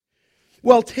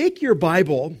Well, take your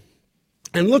Bible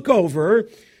and look over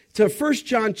to 1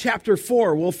 John chapter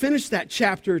 4. We'll finish that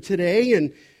chapter today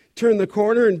and turn the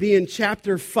corner and be in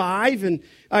chapter 5. And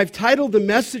I've titled the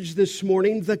message this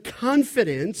morning, The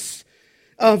Confidence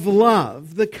of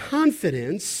Love. The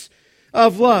Confidence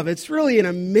of Love. It's really an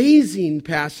amazing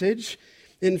passage.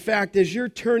 In fact, as you're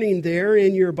turning there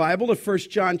in your Bible to 1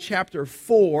 John chapter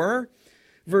 4,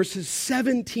 verses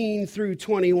 17 through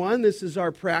 21, this is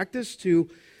our practice to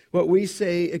what we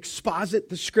say exposit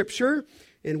the Scripture,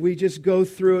 and we just go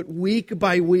through it week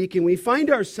by week, and we find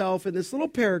ourselves in this little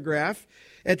paragraph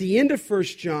at the end of 1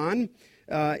 John,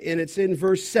 and it's in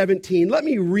verse 17. Let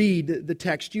me read the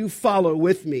text. You follow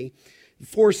with me.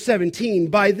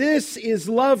 4:17, by this is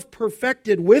love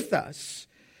perfected with us,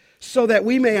 so that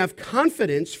we may have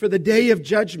confidence for the day of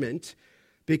judgment,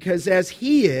 because as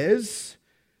He is,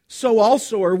 so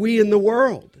also are we in the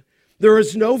world. There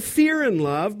is no fear in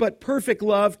love, but perfect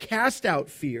love casts out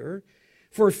fear,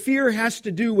 for fear has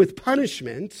to do with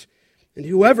punishment, and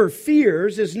whoever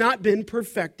fears has not been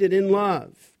perfected in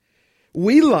love.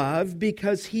 We love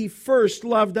because He first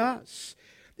loved us.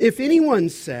 If anyone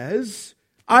says,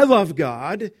 I love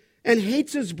God, and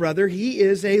hates his brother, he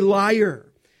is a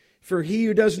liar. For he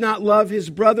who does not love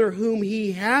his brother whom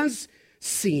he has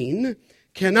seen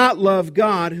cannot love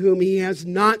God whom he has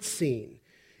not seen.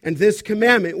 And this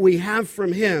commandment we have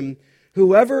from Him,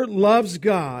 whoever loves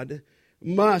God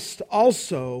must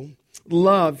also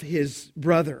love his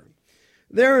brother.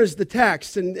 There is the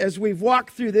text, and as we've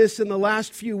walked through this in the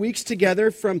last few weeks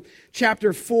together from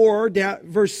chapter 4,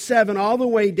 verse 7, all the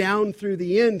way down through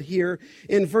the end here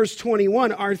in verse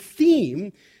 21, our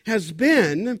theme has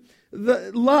been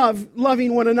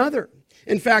loving one another.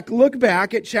 In fact, look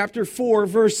back at chapter 4,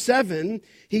 verse 7.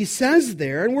 He says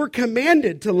there, and we're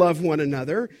commanded to love one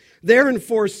another. There in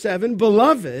 4:7,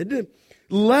 beloved,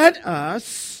 let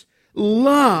us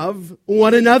love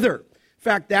one another. In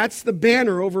fact, that's the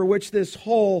banner over which this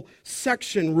whole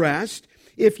section rests.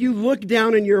 If you look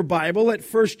down in your Bible at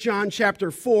 1 John chapter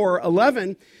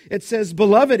 4:11, it says,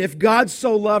 beloved, if God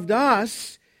so loved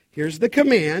us, here's the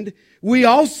command, we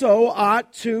also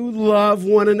ought to love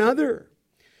one another.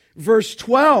 Verse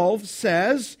 12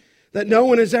 says that no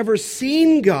one has ever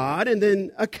seen God, and then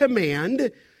a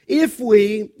command, if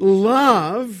we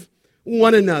love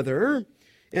one another.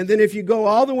 And then if you go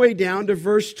all the way down to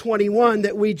verse 21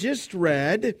 that we just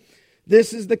read,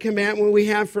 this is the commandment we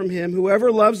have from Him,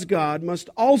 whoever loves God must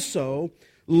also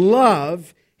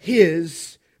love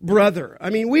his brother. I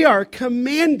mean, we are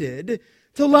commanded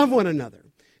to love one another.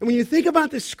 And when you think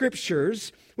about the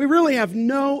Scriptures, we really have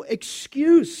no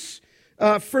excuse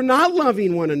for not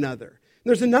loving one another.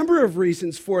 There's a number of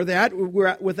reasons for that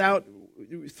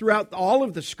throughout all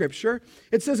of the Scripture.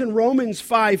 It says in Romans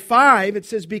 5:5, it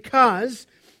says, because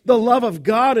the love of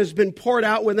God has been poured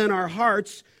out within our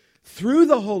hearts through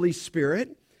the Holy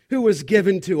Spirit who was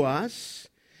given to us.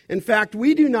 In fact,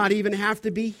 we do not even have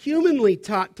to be humanly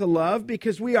taught to love,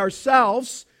 because we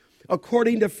ourselves,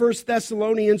 according to 1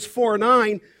 Thessalonians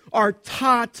 4:9, are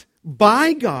taught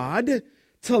by God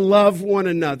to love one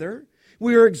another.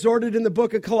 We are exhorted in the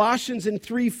book of Colossians in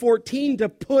 3:14 to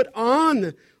put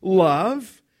on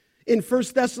love. In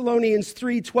 1 Thessalonians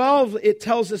 3:12, it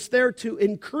tells us there to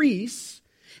increase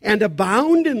and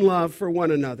abound in love for one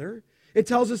another. It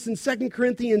tells us in 2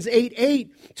 Corinthians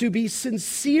 8:8 to be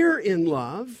sincere in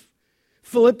love.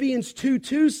 Philippians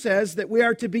 2:2 says that we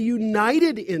are to be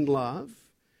united in love.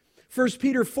 1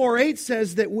 Peter 4:8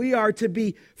 says that we are to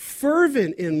be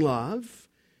fervent in love.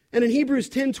 And in Hebrews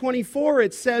 10:24,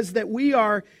 it says that we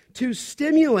are to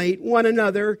stimulate one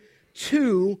another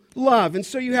to love. And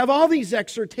so you have all these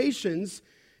exhortations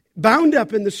bound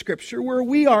up in the Scripture where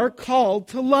we are called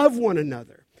to love one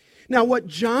another. Now, what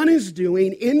John is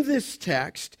doing in this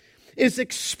text is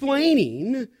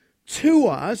explaining to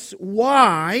us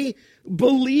why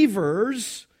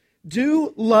believers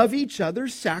do love each other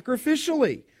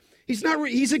sacrificially.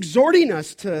 He's exhorting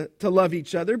us to love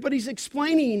each other, but he's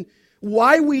explaining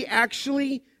why we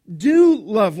actually do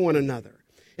love one another.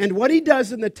 And what he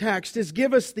does in the text is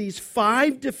give us these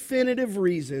 5 definitive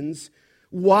reasons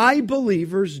why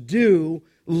believers do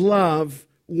love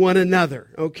one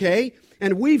another, okay?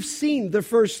 And we've seen the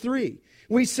first 3.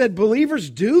 We said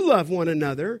believers do love one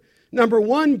another. Number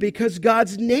 1, because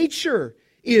God's nature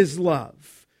is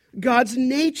love. God's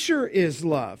nature is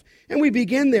love. And we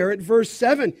begin there at verse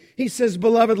 7. He says,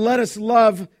 beloved, let us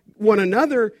love one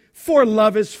another, for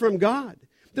love is from God.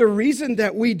 The reason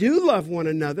that we do love one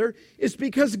another is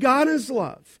because God is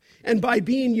love. And by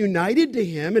being united to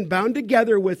Him and bound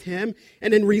together with Him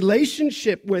and in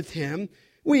relationship with Him,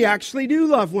 we actually do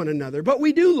love one another. But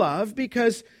we do love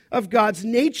because of God's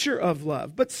nature of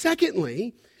love. But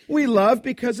secondly, we love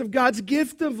because of God's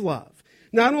gift of love.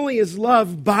 Not only is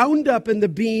love bound up in the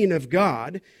being of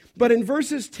God, but in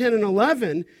verses 10 and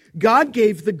 11, God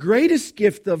gave the greatest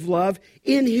gift of love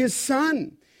in his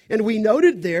Son. And we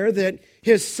noted there that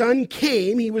his Son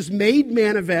came, he was made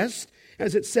manifest,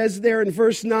 as it says there in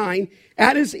verse 9,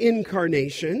 at his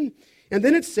incarnation. And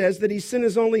then it says that he sent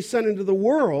his only Son into the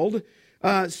world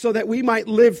so that we might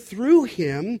live through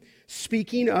him,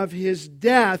 speaking of his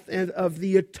death and of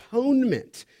the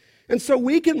atonement. And so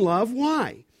we can love.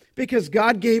 Why? Because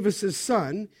God gave us his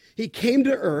Son. He came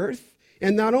to earth,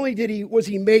 and not only was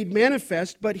he made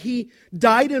manifest, but he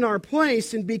died in our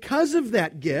place. And because of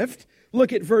that gift,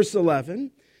 look at verse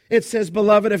 11. It says,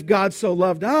 "Beloved, if God so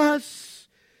loved us,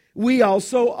 we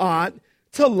also ought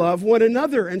to love one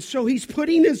another." And so he's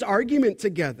putting his argument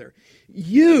together.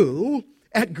 You,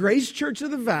 at Grace Church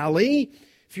of the Valley,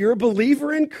 if you're a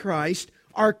believer in Christ,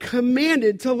 are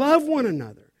commanded to love one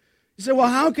another. You say, well,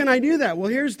 how can I do that? Well,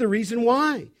 here's the reason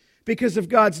why. Because of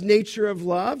God's nature of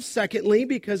love. Secondly,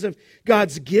 because of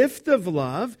God's gift of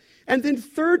love. And then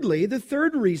thirdly, the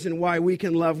third reason why we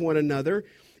can love one another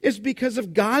is because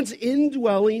of God's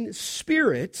indwelling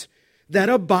Spirit that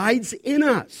abides in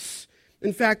us.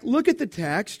 In fact, look at the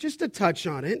text, just to touch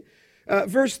on it.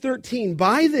 Verse 13,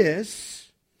 "By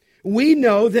this we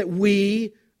know that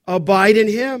we abide in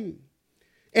him,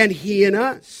 and he in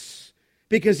us,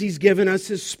 because he's given us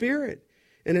his Spirit."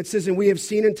 And it says, "And we have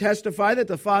seen and testify that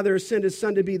the Father has sent his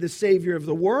Son to be the Savior of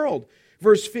the world."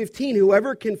 Verse 15,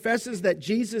 "Whoever confesses that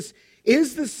Jesus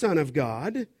is the Son of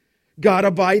God, God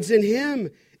abides in him,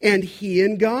 and he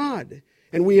in God.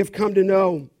 And we have come to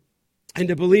know and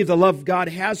to believe the love God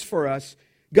has for us.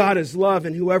 God is love,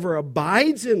 and whoever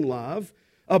abides in love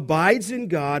abides in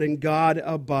God, and God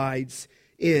abides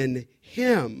in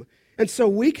him." And so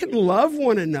we can love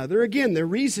one another. Again, the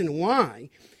reason why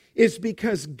is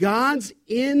because God's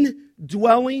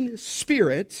indwelling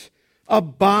Spirit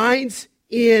abides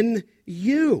in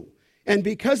you. And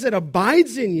because it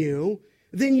abides in you,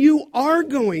 then you are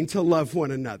going to love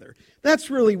one another. That's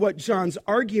really what John's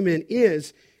argument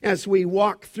is as we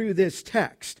walk through this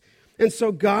text. And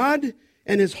so God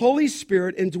and his Holy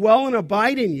Spirit indwell and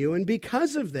abide in you. And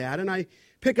because of that, and I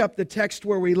pick up the text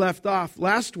where we left off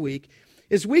last week,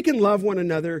 is we can love one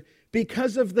another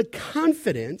because of the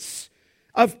confidence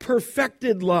of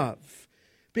perfected love.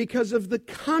 Because of the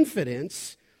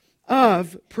confidence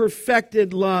of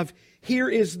perfected love. Here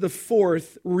is the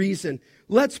fourth reason.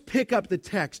 Let's pick up the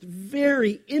text.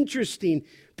 Very interesting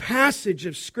passage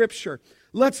of Scripture.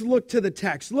 Let's look to the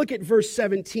text. Look at verse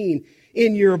 17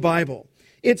 in your Bible.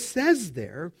 It says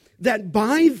there that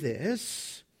by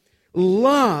this,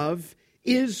 love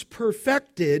is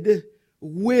perfected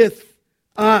with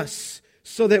us,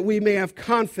 so that we may have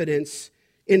confidence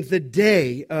in the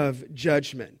day of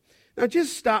judgment. Now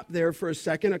just stop there for a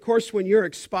second. Of course, when you're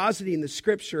expositing the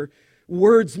Scripture,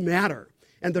 words matter.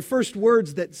 And the first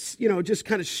words that, just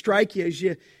kind of strike you as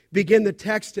you begin the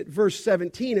text at verse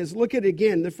 17 is, look at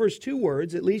again, the first two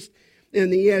words, at least in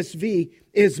the ESV,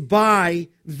 is "by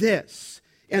this."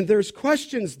 And there's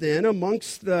questions then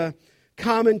amongst the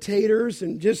commentators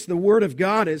and just the Word of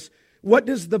God is, what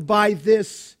does the "by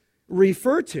this"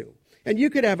 refer to? And you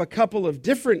could have a couple of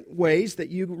different ways that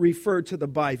you refer to the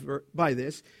by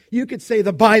this. You could say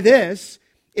the "by this,"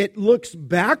 it looks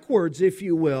backwards, if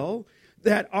you will,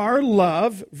 that our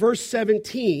love, verse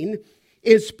 17,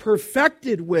 is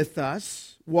perfected with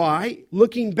us. Why?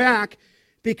 Looking back,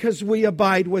 because we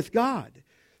abide with God.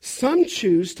 Some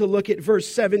choose to look at verse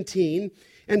 17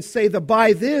 and say the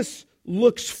 "by this"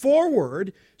 looks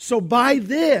forward. So by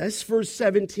this, verse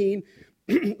 17,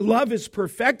 love is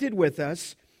perfected with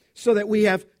us so that we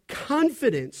have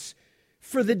confidence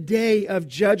for the day of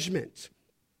judgment.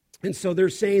 And so they're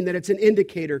saying that it's an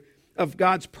indicator of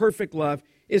God's perfect love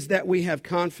is that we have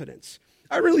confidence.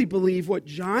 I really believe what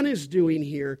John is doing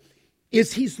here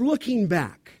is he's looking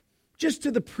back just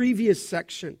to the previous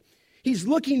section. He's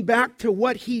looking back to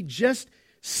what he just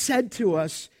said to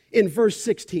us in verse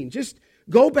 16. Just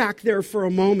go back there for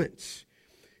a moment.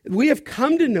 We have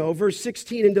come to know, verse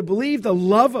 16, and to believe the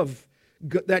love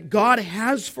that God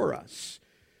has for us.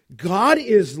 God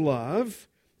is love.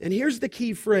 And here's the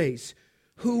key phrase.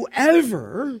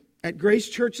 Whoever, at Grace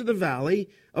Church of the Valley,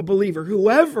 a believer,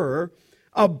 whoever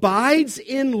abides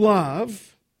in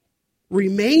love,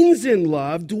 remains in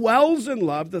love, dwells in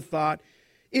love, the thought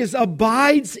is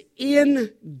abides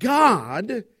in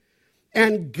God,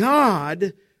 and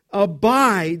God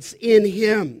abides in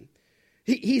him.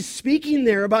 He's speaking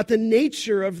there about the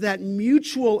nature of that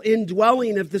mutual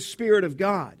indwelling of the Spirit of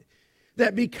God.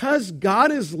 that because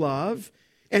God is love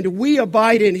and we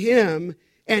abide in him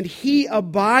and he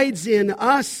abides in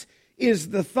us is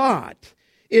the thought,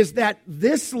 is that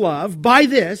this love, by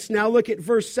this, now look at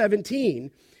verse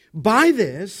 17, by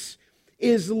this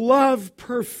is love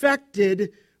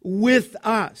perfected with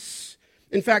us.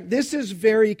 In fact, this is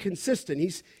very consistent.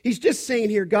 He's just saying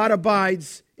here, God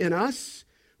abides in us,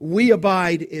 we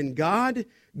abide in God.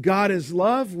 God is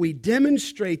love. We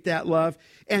demonstrate that love.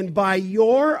 And by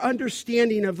your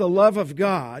understanding of the love of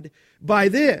God, by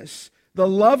this, the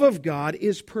love of God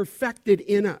is perfected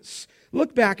in us.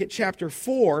 Look back at chapter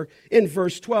 4 in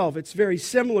verse 12. It's very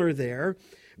similar there.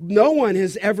 No one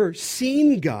has ever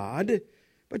seen God.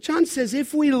 But John says,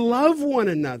 if we love one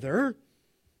another,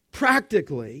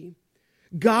 practically,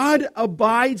 God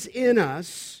abides in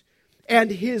us, and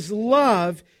his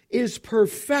love is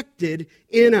perfected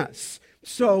in us.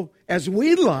 So as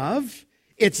we love,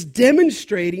 it's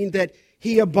demonstrating that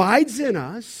he abides in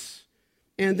us,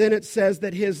 and then it says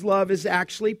that his love is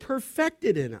actually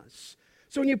perfected in us.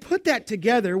 So when you put that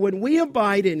together, when we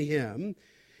abide in him,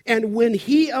 and when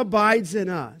he abides in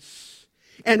us,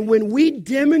 and when we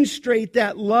demonstrate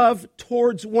that love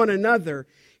towards one another,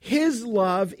 his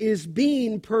love is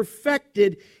being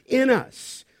perfected in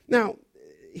us. Now,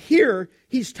 here,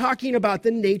 he's talking about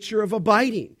the nature of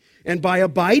abiding. And by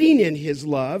abiding in his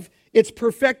love, it's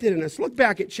perfected in us. Look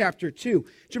back at chapter 2. Do you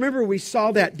remember we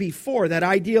saw that before, that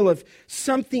ideal of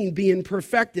something being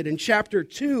perfected? In chapter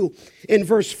 2, in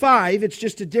verse 5, it's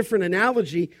just a different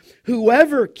analogy.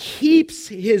 Whoever keeps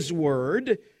his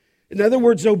word, in other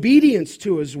words, obedience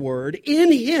to his word,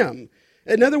 in him,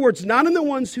 in other words, not in the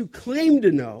ones who claim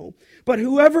to know, but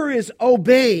whoever is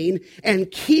obeying and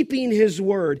keeping his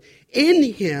word, in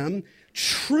him,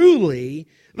 truly,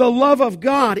 the love of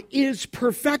God is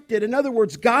perfected. In other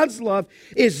words, God's love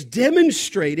is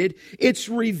demonstrated. It's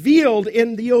revealed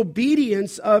in the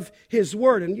obedience of his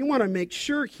word. And you want to make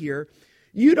sure here,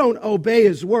 you don't obey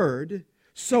his word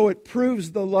so it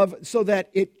proves the love, so that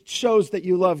it shows that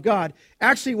you love God.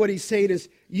 Actually, what he's saying is,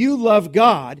 you love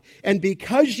God, and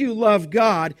because you love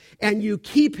God and you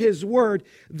keep his word,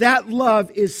 that love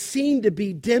is seen to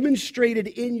be demonstrated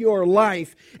in your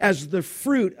life as the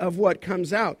fruit of what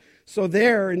comes out. So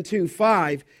there in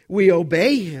 2:5, we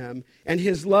obey him, and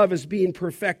his love is being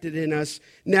perfected in us.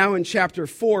 Now in chapter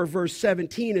 4, verse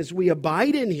 17, as we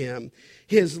abide in him,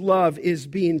 his love is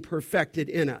being perfected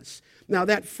in us. Now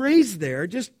that phrase there,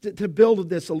 just to build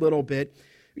this a little bit,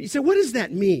 you say, what does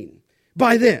that mean?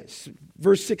 By this,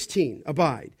 verse 16,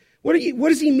 abide. What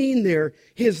does he mean there?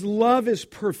 His love is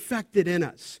perfected in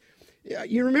us.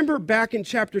 You remember back in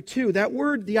chapter 2, that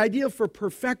word, the idea for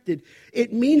perfected,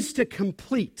 it means to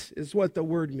complete, is what the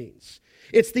word means.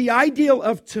 It's the ideal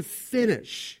of to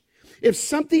finish. If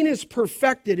something is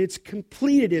perfected, it's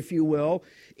completed, if you will.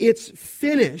 It's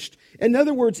finished. In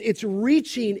other words, it's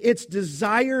reaching its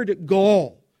desired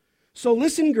goal. So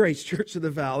listen, Grace Church of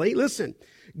the Valley, listen.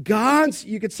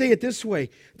 You could say it this way,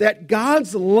 that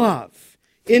God's love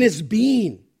in his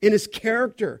being, in his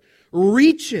character,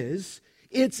 reaches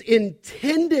its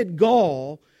intended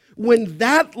goal when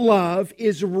that love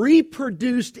is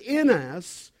reproduced in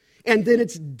us and then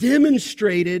it's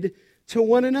demonstrated to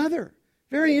one another.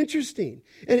 Very interesting.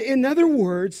 And in other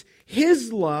words,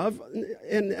 his love,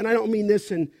 and I don't mean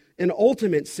this in an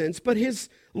ultimate sense, but his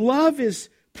love is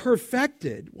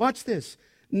perfected. Watch this.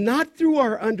 Not through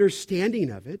our understanding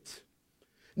of it,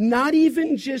 not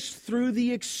even just through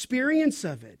the experience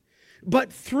of it,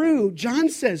 but through, John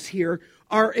says here,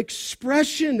 our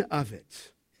expression of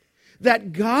it.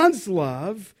 That God's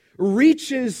love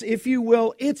reaches, if you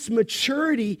will, its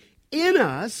maturity in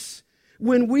us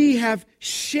when we have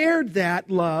shared that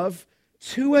love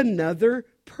to another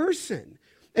person.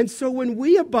 And so when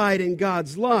we abide in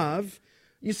God's love,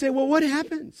 you say, well, what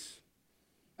happens?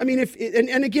 I mean,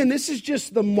 and again, this is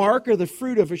just the mark or the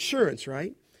fruit of assurance,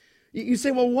 right? You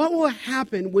say, well, what will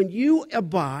happen when you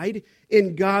abide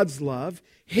in God's love?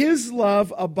 His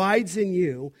love abides in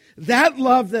you. That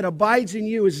love that abides in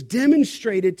you is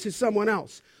demonstrated to someone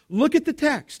else. Look at the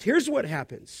text. Here's what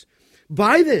happens.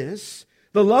 By this,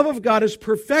 the love of God is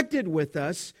perfected with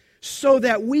us so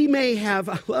that we may have,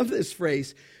 I love this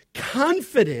phrase,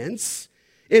 confidence.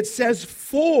 It says,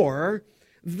 for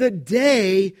the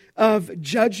day of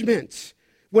judgment.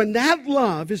 When that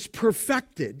love is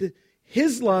perfected,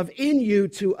 his love in you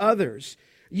to others,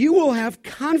 you will have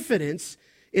confidence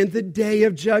in the day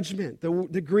of judgment.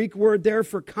 The Greek word there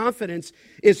for confidence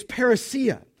is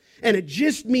parousia, and it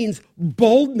just means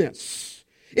boldness.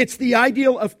 It's the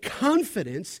ideal of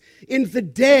confidence in the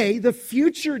day, the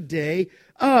future day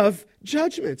of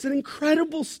judgment. It's an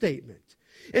incredible statement.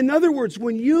 In other words,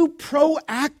 when you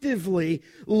proactively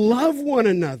love one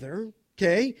another,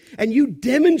 okay, and you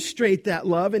demonstrate that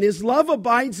love, and his love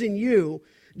abides in you,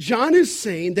 John is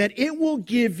saying that it will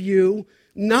give you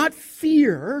not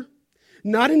fear,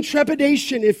 not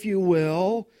intrepidation, if you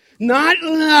will, not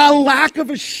a lack of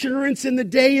assurance in the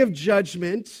day of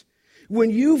judgment. When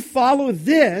you follow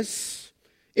this,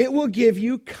 it will give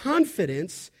you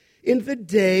confidence in the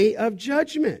day of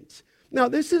judgment. Now,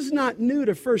 this is not new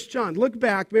to 1 John. Look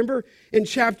back, remember in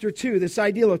chapter 2, this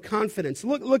idea of confidence.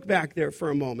 Look back there for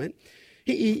a moment.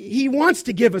 He wants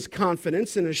to give us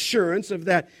confidence and assurance of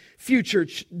that future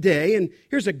day. And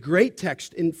here's a great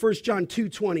text in 1 John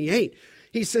 2:28.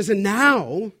 He says, "And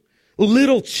now,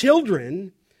 little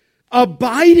children,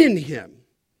 abide in him."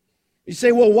 You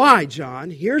say, well, why,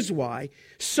 John? Here's why.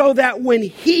 So that when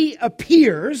he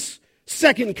appears,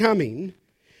 second coming,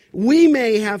 we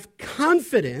may have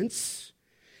confidence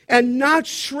and not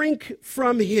shrink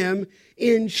from him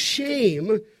in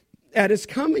shame at his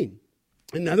coming.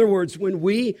 In other words, when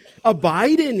we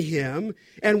abide in him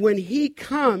and when he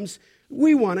comes,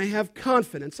 we want to have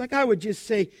confidence. Like I would just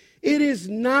say, it is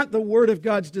not the Word of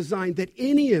God's design that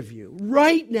any of you,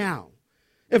 right now,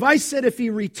 if I said if he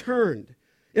returned,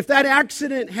 if that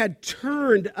accident had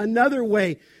turned another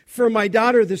way for my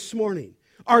daughter this morning,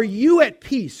 are you at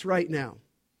peace right now?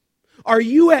 Are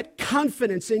you at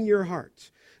confidence in your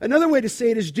heart? Another way to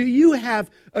say it is, do you have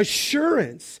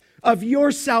assurance of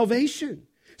your salvation?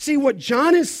 See, what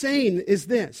John is saying is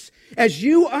this: as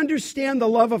you understand the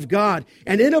love of God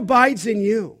and it abides in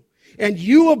you, and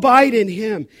you abide in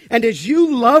him, and as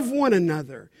you love one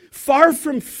another, far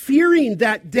from fearing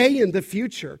that day in the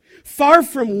future, far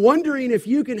from wondering if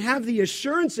you can have the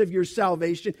assurance of your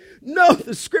salvation, no,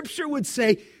 the scripture would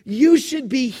say you should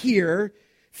be here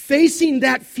facing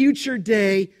that future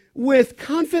day with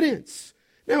confidence.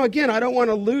 Now, again, I don't want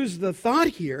to lose the thought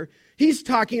here. He's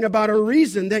talking about a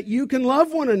reason that you can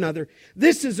love one another.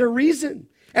 This is a reason.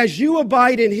 As you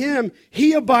abide in him,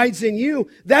 he abides in you.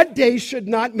 That day should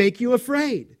not make you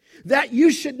afraid. That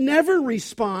you should never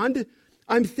respond.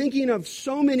 I'm thinking of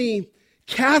so many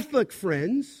Catholic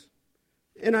friends,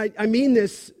 and I mean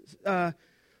this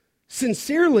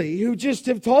sincerely, who just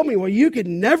have told me, well, you could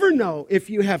never know if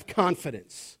you have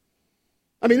confidence.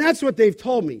 I mean, that's what they've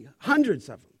told me, hundreds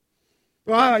of them.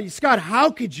 Well, Scott,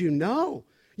 how could you know?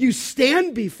 You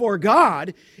stand before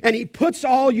God, and he puts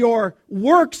all your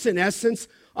works, in essence,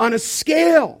 on a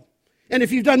scale. And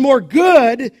if you've done more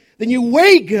good, then you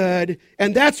weigh good,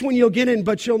 and that's when you'll get in,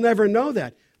 but you'll never know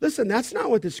that. Listen, that's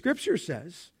not what the Scripture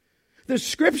says. The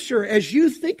Scripture, as you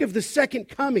think of the second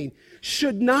coming,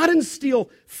 should not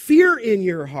instill fear in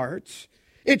your heart.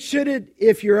 It should,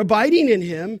 if you're abiding in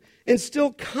him,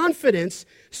 instill confidence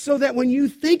so that when you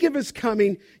think of his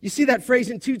coming, you see that phrase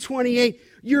in 2:28,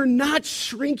 you're not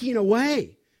shrinking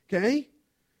away, okay?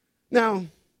 Now,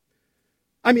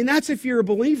 I mean, that's if you're a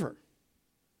believer.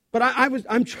 But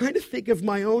I'm trying to think of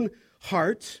my own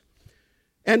heart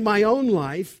and my own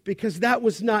life, because that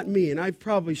was not me, and I've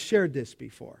probably shared this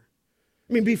before.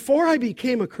 I mean, before I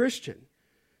became a Christian,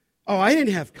 I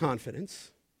didn't have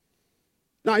confidence.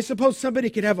 Now, I suppose somebody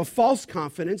could have a false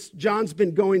confidence. John's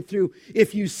been going through,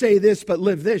 if you say this but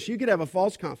live this, you could have a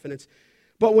false confidence.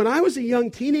 But when I was a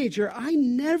young teenager, I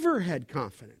never had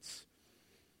confidence.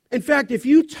 In fact, if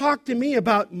you talk to me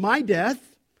about my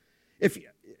death,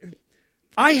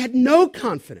 I had no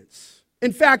confidence.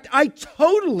 In fact, I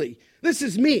totally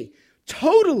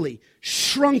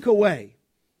shrunk away.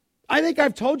 I think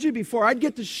I've told you before, I'd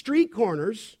get to street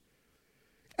corners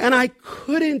and I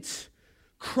couldn't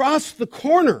cross the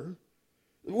corner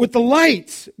with the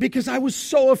lights because I was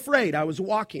so afraid. I was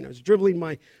dribbling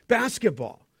my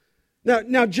basketball.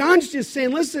 Now John's just saying,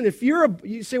 listen, if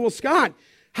you say, well, Scott,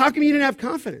 how come you didn't have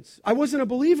confidence? I wasn't a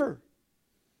believer.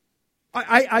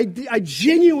 I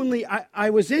genuinely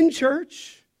was in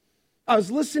church. I was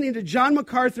listening to John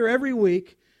MacArthur every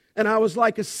week, and I was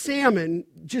like a salmon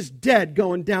just dead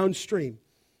going downstream.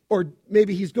 Or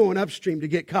maybe he's going upstream to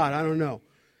get caught. I don't know.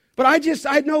 But I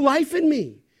had no life in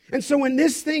me. And so when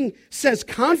this thing says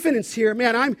confidence here,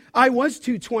 man, I was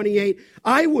 228.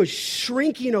 I was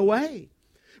shrinking away.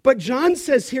 But John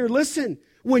says here, listen,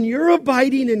 when you're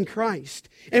abiding in Christ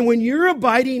and when you're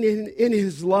abiding in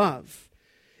his love,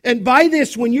 and by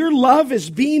this, when your love is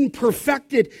being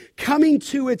perfected, coming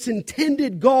to its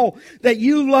intended goal, that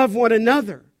you love one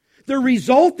another, the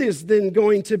result is then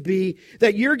going to be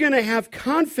that you're going to have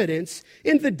confidence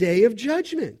in the day of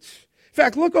judgment. In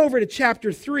fact, look over to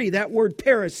chapter 3. That word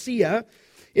parousia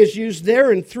is used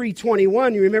there in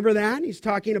 3:21. You remember that? He's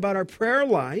talking about our prayer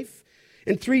life.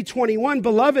 In 3:21,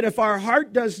 beloved, if our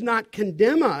heart does not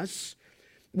condemn us,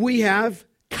 we have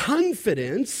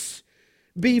confidence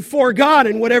before God.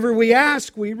 And whatever we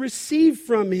ask, we receive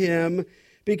from him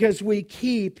because we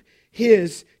keep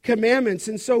his commandments.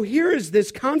 And so here is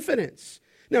this confidence.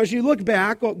 Now, as you look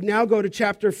back, now go to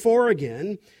chapter 4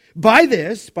 again. By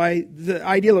the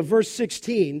ideal of verse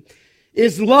 16,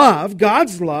 is love,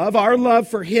 God's love, our love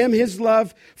for him, his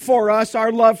love for us,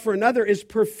 our love for another, is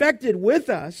perfected with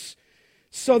us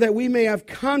so that we may have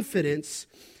confidence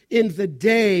in the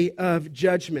day of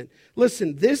judgment.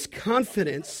 Listen, this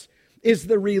confidence is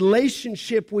the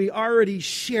relationship we already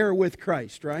share with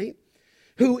Christ, right?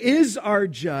 Who is our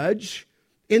judge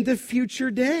in the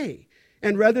future day.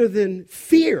 And rather than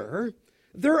fear,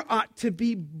 there ought to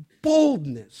be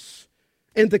boldness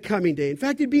in the coming day. In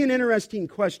fact, it'd be an interesting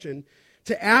question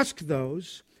to ask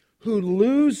those who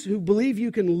believe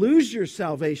you can lose your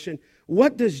salvation,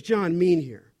 what does John mean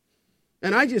here?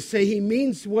 And I just say he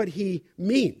means what he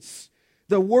means.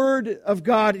 The Word of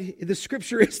God, the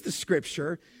Scripture is the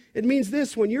Scripture. It means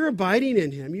this: when you're abiding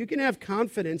in him, you can have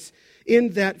confidence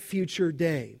in that future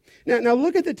day. Now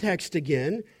look at the text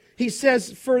again. He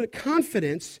says, for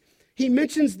confidence, he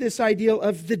mentions this idea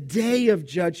of the day of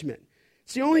judgment.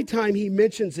 It's the only time he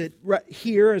mentions it right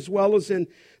here as well as in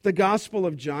the Gospel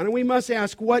of John. And we must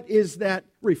ask, what is that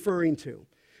referring to?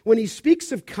 When he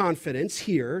speaks of confidence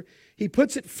here, he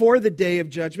puts it for the day of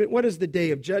judgment. What is the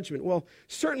day of judgment? Well,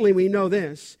 certainly we know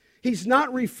this. He's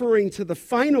not referring to the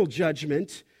final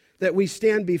judgment that we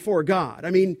stand before God.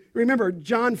 I mean, remember,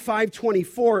 John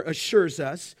 5:24 assures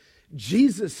us,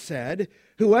 Jesus said,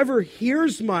 whoever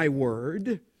hears my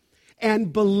word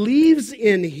and believes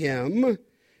in him,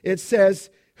 it says,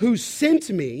 who sent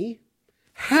me,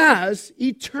 has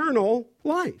eternal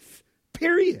life,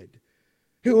 period.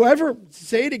 Whoever,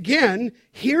 say it again,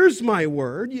 hears my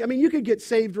word. I mean, you could get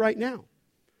saved right now.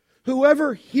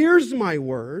 Whoever hears my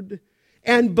word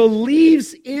and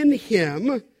believes in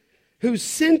him who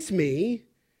sent me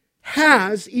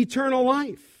has eternal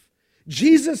life.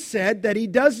 Jesus said that he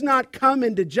does not come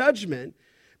into judgment,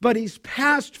 but he's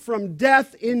passed from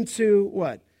death into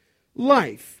what?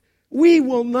 Life. We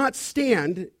will not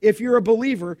stand, if you're a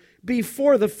believer,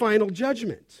 before the final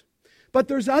judgment. But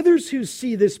there's others who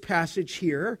see this passage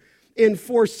here in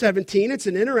 4:17. It's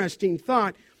an interesting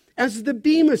thought as the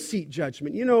Bema Seat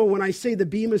judgment. You know, when I say the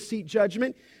Bema Seat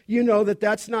judgment, you know that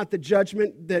that's not the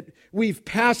judgment that we've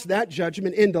passed that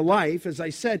judgment into life, as I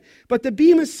said. But the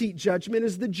Bema Seat judgment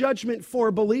is the judgment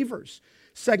for believers.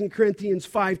 2 Corinthians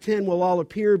 5:10 will all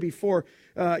appear before,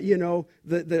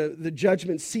 the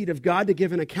judgment seat of God to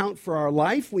give an account for our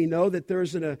life. We know that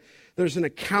there's an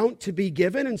account to be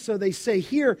given. And so they say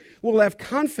here, we'll have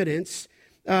confidence,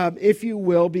 if you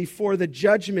will, before the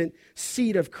judgment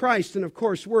seat of Christ. And of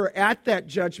course, we're at that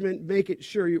judgment, make it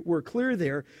sure we're clear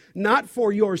there, not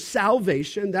for your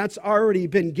salvation, that's already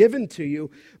been given to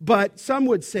you, but some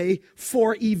would say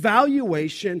for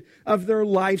evaluation of their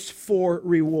lives for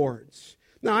rewards.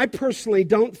 Now, I personally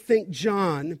don't think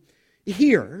John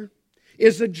here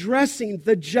is addressing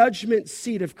the judgment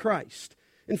seat of Christ.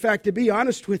 In fact, to be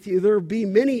honest with you, there will be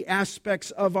many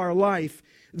aspects of our life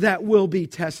that will be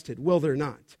tested, will there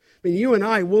not? I mean, you and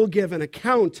I will give an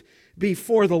account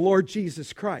before the Lord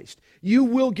Jesus Christ. You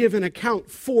will give an account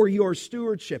for your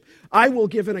stewardship. I will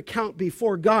give an account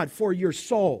before God for your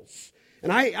souls.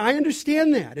 And I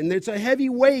understand that, and it's a heavy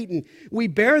weight, and we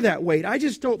bear that weight. I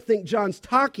just don't think John's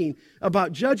talking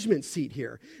about judgment seat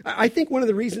here. I think one of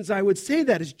the reasons I would say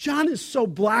that is John is so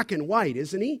black and white,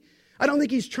 isn't he? I don't think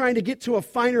he's trying to get to a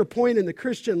finer point in the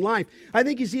Christian life. I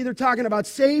think he's either talking about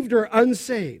saved or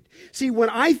unsaved. See, when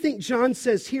I think John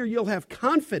says here, you'll have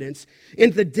confidence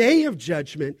in the day of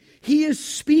judgment, he is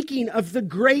speaking of the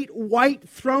great white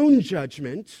throne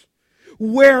judgment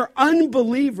where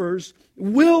unbelievers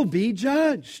will be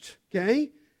judged, okay?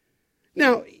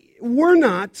 Now, we're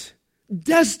not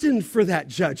destined for that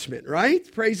judgment,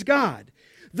 right? Praise God.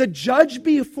 The judge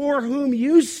before whom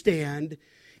you stand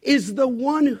is the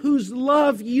one whose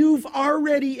love you've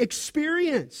already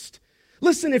experienced.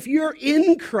 Listen, if you're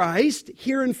in Christ,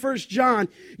 here in 1 John,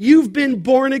 you've been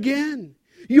born again.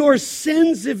 Your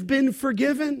sins have been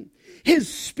forgiven.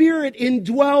 His Spirit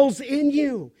indwells in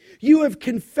you. You have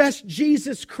confessed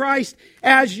Jesus Christ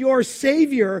as your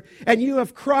Savior, and you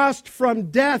have crossed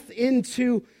from death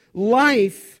into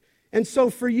life. And so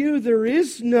for you, there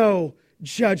is no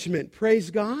judgment.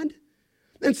 Praise God.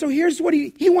 And so here's what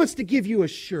he wants to give you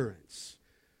assurance.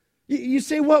 You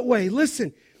say, what way?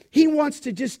 Listen, he wants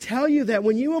to just tell you that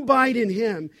when you abide in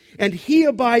him and he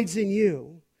abides in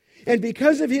you, and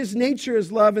because of his nature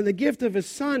as love and the gift of his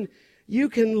Son, you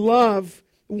can love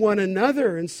one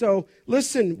another. And so,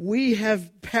 listen, we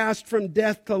have passed from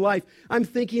death to life. I'm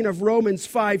thinking of Romans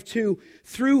 5:2.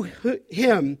 Through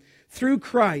him, through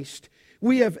Christ,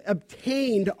 we have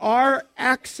obtained our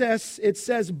access, it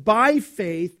says, by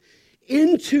faith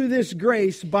into this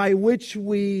grace by which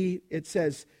we, it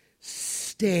says,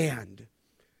 stand.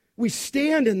 We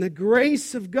stand in the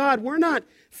grace of God. We're not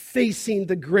facing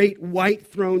the great white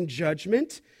throne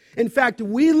judgment. In fact,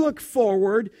 we look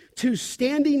forward to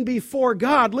standing before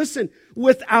God, listen,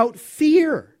 without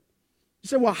fear. You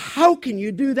say, well, how can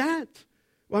you do that?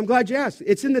 Well, I'm glad you asked.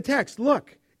 It's in the text.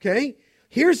 Look, okay?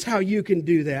 Here's how you can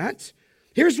do that.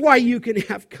 Here's why you can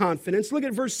have confidence. Look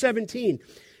at verse 17.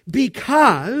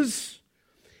 Because,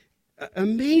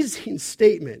 amazing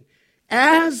statement,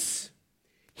 as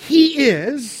he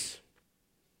is,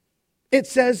 it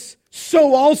says,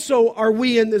 so also are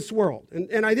we in this world.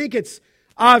 And I think it's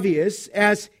obvious,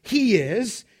 as he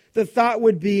is, the thought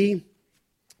would be,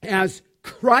 as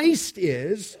Christ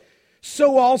is,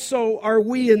 so also are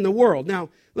we in the world. Now,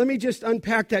 let me just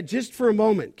unpack that just for a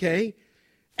moment, okay?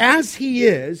 As he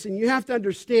is, and you have to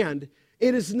understand,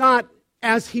 it is not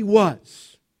as he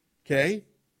was, okay?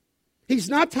 He's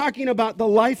not talking about the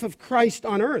life of Christ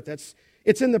on earth.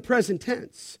 It's in the present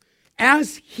tense.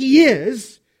 As he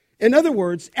is, in other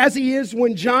words, as he is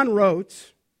when John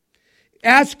wrote,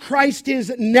 as Christ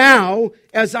is now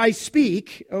as I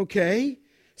speak, okay?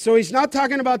 So he's not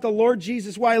talking about the Lord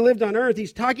Jesus while he lived on earth.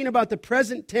 He's talking about the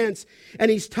present tense,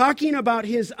 and he's talking about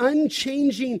his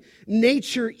unchanging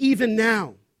nature even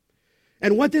now.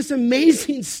 And what this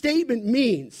amazing statement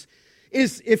means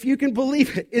is, if you can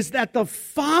believe it, is that the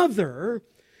Father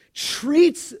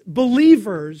treats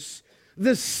believers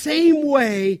the same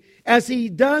way as he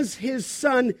does his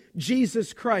Son,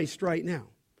 Jesus Christ, right now.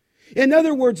 In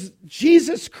other words,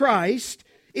 Jesus Christ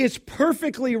is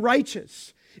perfectly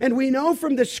righteous. And we know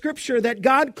from the Scripture that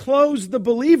God clothes the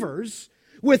believers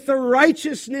with the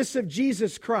righteousness of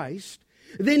Jesus Christ.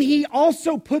 Then he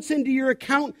also puts into your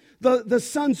account the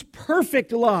Son's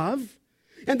perfect love.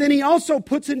 And then he also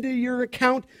puts into your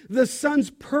account the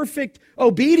Son's perfect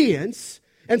obedience.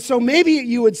 And so maybe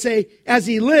you would say, as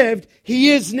he lived, he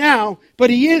is now, but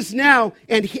he is now,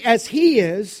 and as he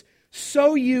is,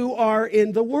 so you are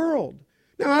in the world.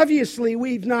 Now, obviously,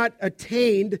 we've not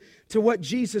attained to what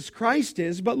Jesus Christ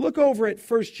is, but look over at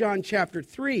 1 John chapter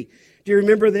 3. Do you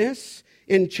remember this?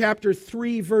 In chapter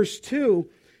 3, verse 2,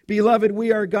 beloved,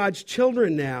 we are God's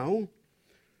children now,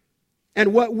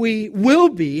 and what we will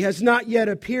be has not yet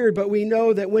appeared, but we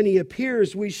know that when he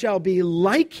appears, we shall be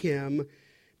like him,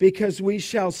 because we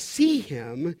shall see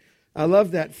him, I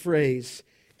love that phrase,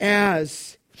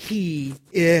 as he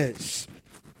is.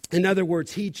 In other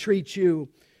words, he treats you,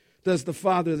 does the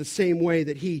Father, the same way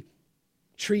that he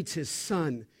treats his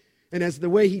Son. And as the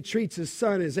way he treats his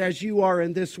Son is, as you are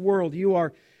in this world, you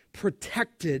are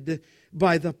protected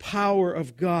by the power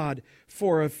of God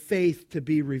for a faith to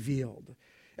be revealed.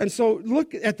 And so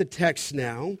look at the text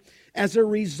now. As a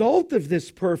result of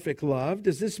this perfect love,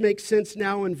 does this make sense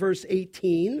now in verse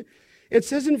 18? It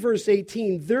says in verse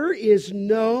 18, there is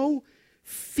no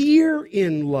fear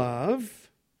in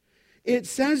love. It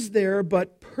says there,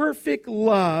 but perfect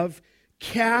love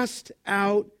casts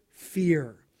out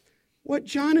fear. What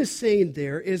John is saying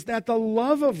there is that the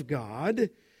love of God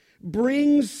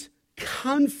brings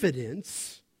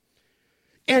confidence,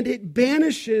 and it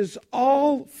banishes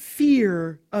all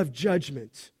fear of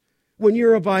judgment when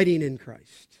you're abiding in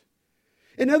Christ.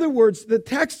 In other words, the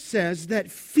text says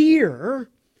that fear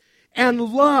and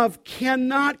love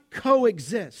cannot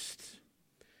coexist.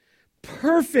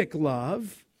 Perfect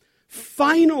love,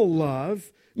 final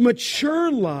love,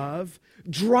 mature love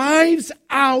drives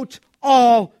out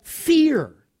all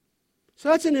fear. So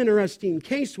that's an interesting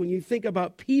case when you think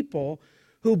about people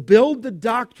who build the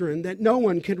doctrine that no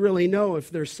one can really know if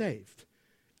they're saved.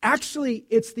 Actually,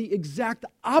 it's the exact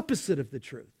opposite of the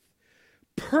truth.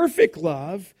 Perfect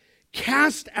love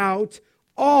casts out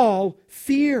all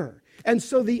fear. And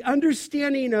so the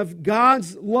understanding of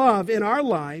God's love in our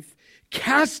life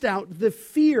casts out the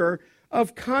fear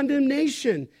of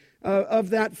condemnation, of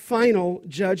that final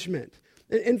judgment.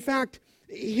 In fact,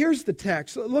 here's the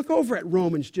text. Look over at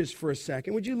Romans just for a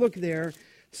second. Would you look there?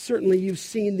 Certainly you've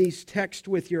seen these texts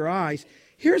with your eyes.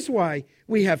 Here's why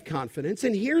we have confidence,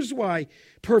 and here's why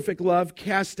perfect love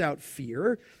casts out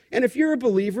fear. And if you're a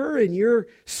believer and you're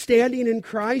standing in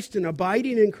Christ and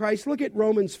abiding in Christ, look at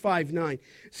Romans 5:9.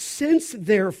 Since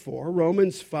therefore,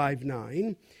 Romans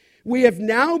 5:9, we have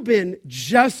now been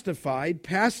justified,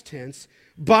 past tense,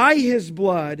 by his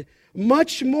blood,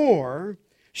 much more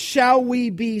shall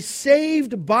we be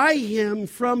saved by him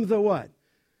from the what?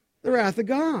 The wrath of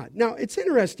God. Now, it's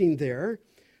interesting there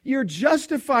You're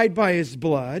justified by his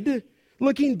blood,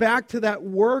 looking back to that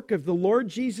work of the Lord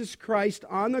Jesus Christ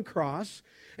on the cross.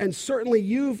 And certainly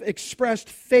you've expressed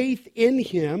faith in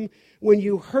him when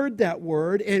you heard that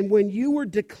word. And when you were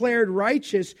declared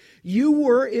righteous, you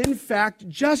were in fact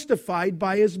justified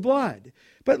by his blood.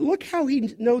 But look how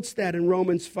he notes that in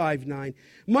Romans 5:9.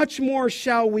 Much more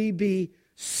shall we be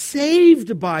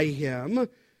saved by him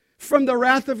from the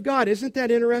wrath of God. Isn't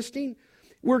that interesting?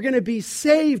 We're going to be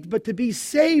saved, but to be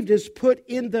saved is put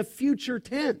in the future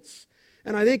tense.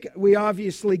 And I think we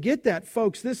obviously get that,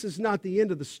 folks. This is not the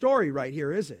end of the story right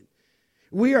here, is it?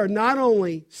 We are not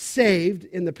only saved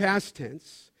in the past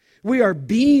tense, we are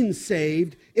being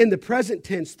saved in the present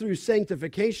tense through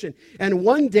sanctification. And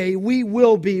one day we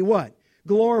will be what?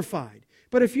 Glorified.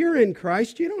 But if you're in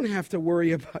Christ, you don't have to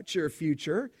worry about your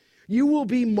future. You will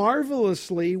be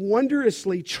marvelously,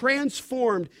 wondrously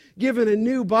transformed, given a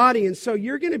new body. And so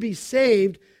you're going to be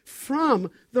saved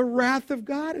from the wrath of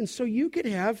God. And so you could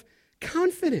have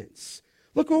confidence.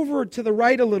 Look over to the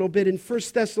right a little bit in 1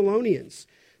 Thessalonians.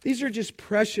 These are just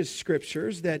precious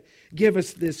scriptures that give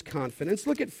us this confidence.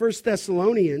 Look at 1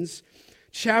 Thessalonians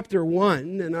chapter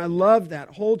 1, and I love that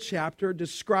whole chapter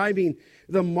describing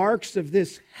the marks of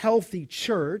this healthy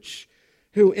church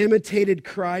who imitated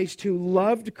Christ, who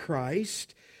loved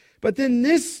Christ. But then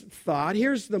this thought,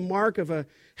 here's the mark of a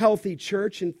healthy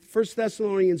church in 1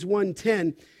 Thessalonians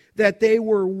 1:10, that they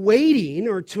were waiting,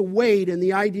 or to wait, and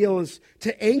the ideal is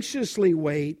to anxiously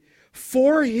wait,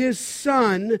 for his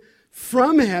Son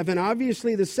from heaven,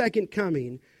 obviously the second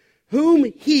coming, whom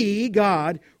he,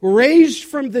 God, raised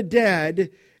from the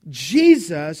dead,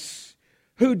 Jesus,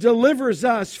 who delivers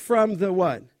us from the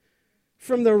what?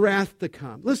 From the wrath to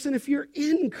come. Listen, if you're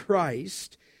in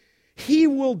Christ, he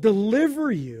will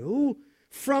deliver you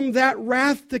from that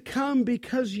wrath to come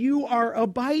because you are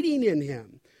abiding in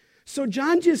him. So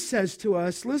John just says to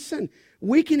us, listen,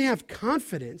 we can have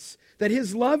confidence that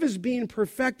his love is being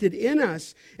perfected in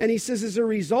us. And he says as a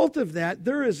result of that,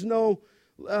 there is no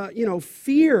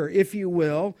fear, if you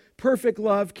will. Perfect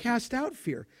love cast out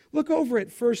fear. Look over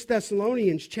at 1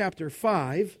 Thessalonians chapter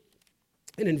 5,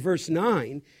 and in verse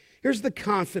 9, here's the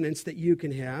confidence that you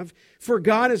can have. For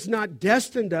God has not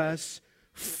destined us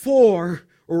for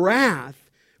wrath,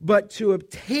 but to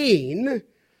obtain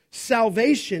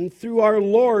salvation through our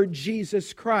Lord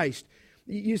Jesus Christ.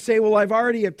 You say, well, I've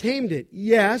already obtained it.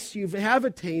 Yes, you have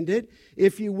attained it,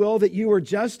 if you will, that you are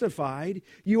justified.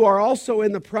 You are also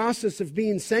in the process of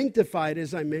being sanctified,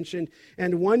 as I mentioned,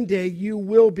 and one day you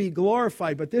will be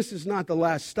glorified. But this is not the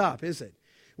last stop, is it?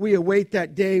 We await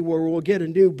that day where we'll get a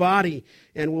new body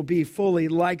and we'll be fully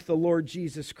like the Lord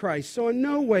Jesus Christ. So in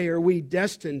no way are we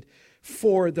destined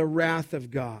for the wrath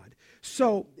of God.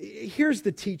 So here's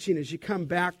the teaching as you come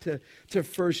back to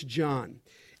 1 John.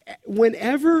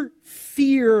 Whenever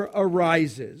fear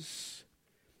arises,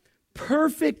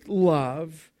 perfect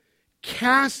love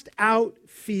casts out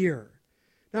fear.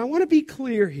 Now I want to be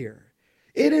clear here.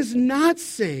 It is not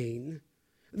saying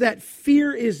that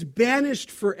fear is banished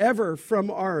forever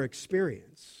from our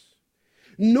experience,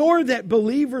 nor that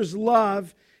believers'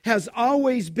 love has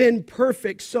always been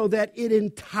perfect so that it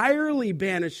entirely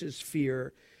banishes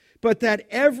fear, but that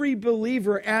every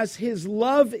believer, as his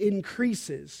love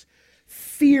increases,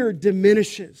 fear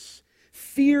diminishes.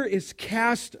 Fear is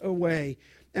cast away.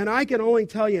 And I can only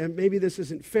tell you, and maybe this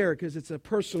isn't fair because it's a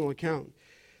personal account,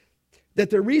 that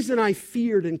the reason I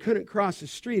feared and couldn't cross the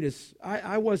street is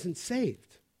I wasn't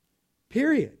saved.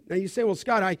 Period. Now you say, well,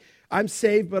 Scott, I'm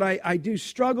saved, but I do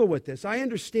struggle with this. I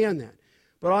understand that.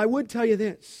 But I would tell you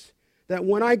this, that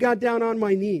when I got down on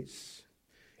my knees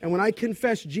and when I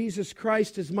confessed Jesus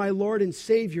Christ as my Lord and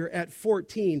Savior at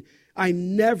 14, I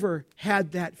never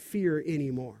had that fear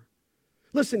anymore.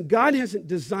 Listen, God hasn't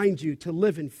designed you to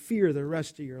live in fear the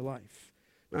rest of your life.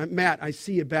 Matt, I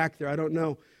see you back there. I don't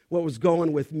know what was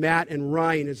going with Matt and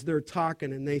Ryan as they're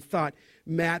talking, and they thought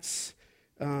Matt's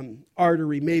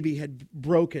artery maybe had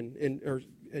broken or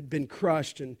had been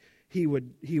crushed and he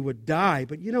would die.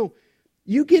 But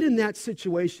you get in that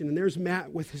situation and there's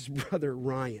Matt with his brother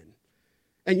Ryan.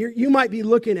 And you might be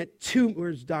looking at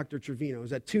where's Dr. Trevino? Is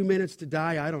that 2 minutes to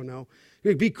die? I don't know.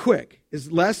 Be quick.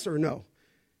 Is less or no?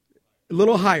 A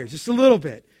little higher, just a little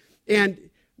bit.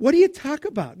 And what do you talk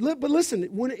about? But listen,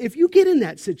 if you get in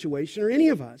that situation, or any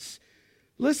of us,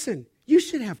 listen, you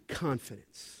should have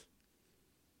confidence.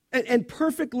 And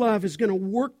perfect love is going to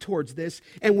work towards this.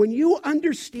 And when you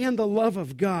understand the love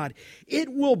of God,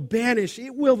 it will banish.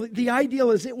 The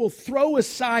ideal is it will throw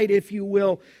aside, if you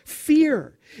will,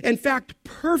 fear. In fact,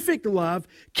 perfect love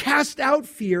casts out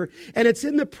fear, and it's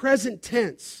in the present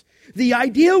tense. The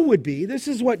ideal would be, this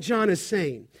is what John is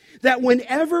saying, that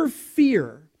whenever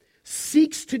fear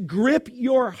seeks to grip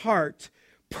your heart,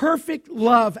 perfect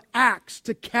love acts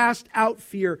to cast out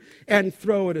fear and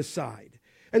throw it aside.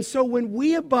 And so when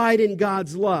we abide in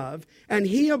God's love and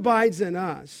He abides in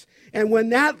us, and when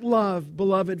that love,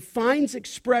 beloved, finds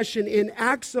expression in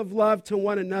acts of love to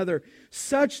one another,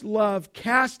 such love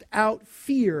casts out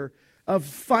fear of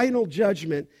final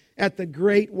judgment at the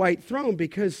great white throne,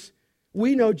 because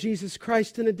we know Jesus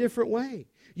Christ in a different way.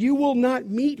 You will not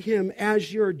meet Him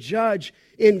as your judge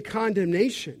in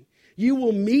condemnation. You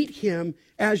will meet Him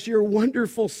as your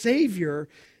wonderful Savior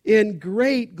in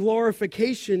great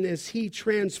glorification as He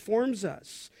transforms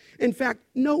us. In fact,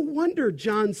 no wonder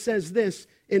John says this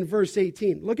in verse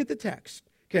 18. Look at the text,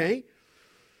 okay?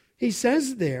 He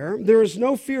says there is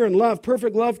no fear in love.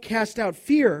 Perfect love casts out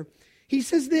fear. He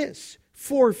says this,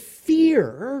 for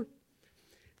fear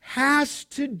has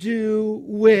to do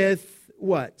with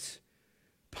what?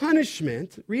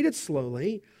 Punishment. Read it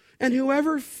slowly. And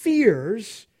whoever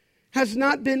fears has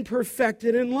not been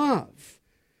perfected in love.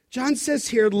 John says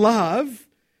here, love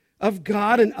of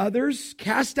God and others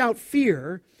cast out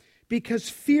fear, because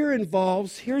fear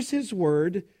involves, here's his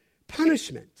word,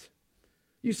 punishment.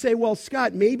 You say, well,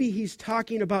 Scott, maybe he's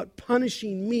talking about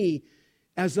punishing me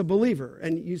as a believer.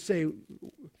 And you say,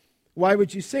 why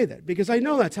would you say that? Because I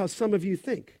know that's how some of you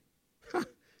think.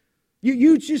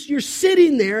 You're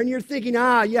sitting there and you're thinking,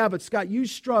 yeah, but Scott, you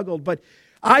struggled, but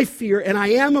I fear and I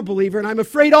am a believer and I'm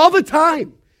afraid all the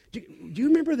time. Do you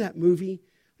remember that movie?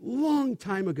 Long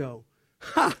time ago.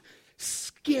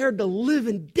 Scared the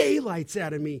living daylights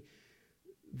out of me.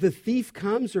 The Thief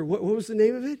Comes, or what was the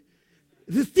name of it?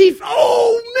 The Thief.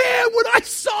 Oh man, when I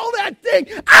saw that thing,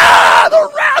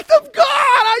 the wrath of God.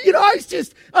 I was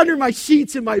just under my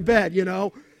sheets in my bed,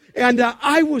 and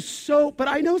I was so, but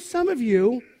I know some of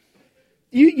you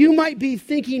might be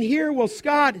thinking here, well,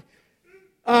 Scott,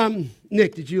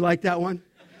 Nick, did you like that one?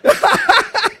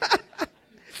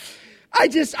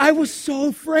 I was so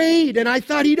afraid, and I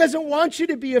thought He doesn't want you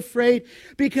to be afraid,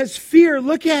 because fear,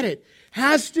 look at it,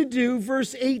 has to do,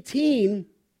 verse 18,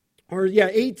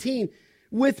 18,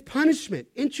 with punishment.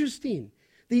 Interesting.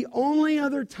 The only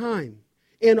other time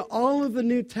in all of the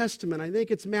New Testament, I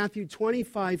think it's Matthew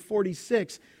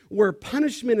 25:46, where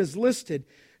punishment is listed,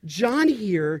 John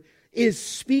here is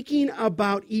speaking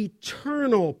about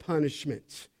eternal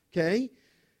punishment, okay?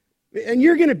 And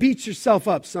you're going to beat yourself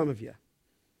up, some of you.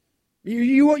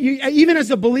 You even as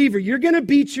a believer, you're going to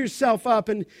beat yourself up,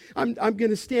 and I'm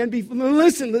going to stand before.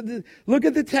 Listen, look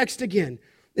at the text again.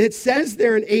 It says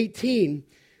there in 18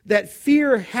 that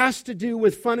fear has to do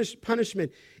with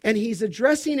punishment, and he's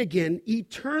addressing again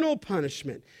eternal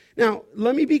punishment. Now,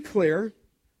 let me be clear.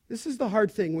 This is the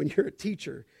hard thing when you're a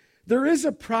teacher. There is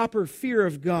a proper fear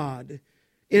of God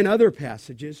in other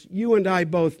passages. You and I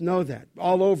both know that,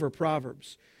 all over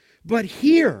Proverbs. But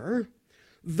here,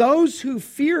 those who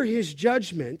fear His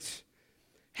judgment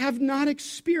have not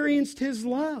experienced His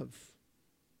love.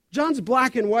 John's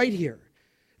black and white here.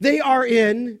 They are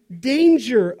in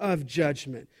danger of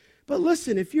judgment. But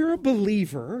listen, if you're a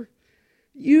believer,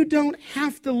 you don't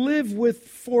have to live with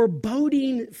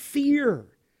foreboding fear.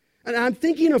 And I'm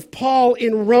thinking of Paul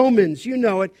in Romans, you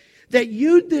know it, that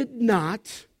you did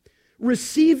not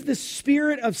receive the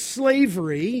spirit of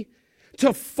slavery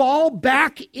to fall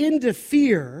back into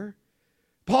fear.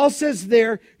 Paul says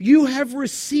there, you have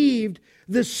received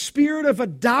the spirit of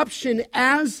adoption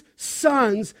as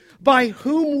sons, by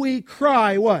whom we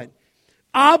cry, what?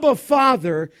 Abba,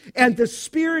 Father, and the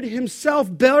Spirit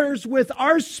Himself bears with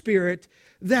our spirit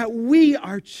that we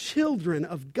are children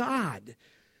of God.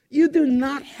 You do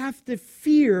not have to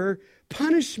fear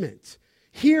punishment.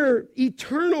 Here,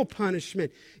 eternal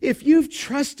punishment. If you've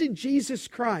trusted Jesus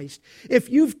Christ, if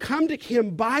you've come to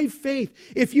Him by faith,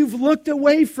 if you've looked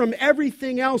away from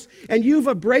everything else and you've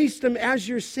embraced Him as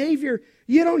your Savior,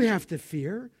 you don't have to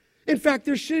fear. In fact,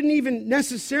 there shouldn't even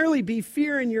necessarily be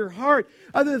fear in your heart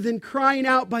other than crying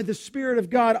out by the Spirit of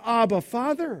God, Abba,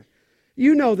 Father.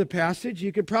 You know the passage.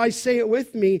 You could probably say it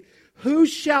with me. Who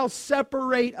shall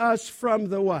separate us from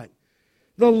the what?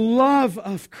 The love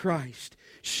of Christ.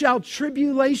 Shall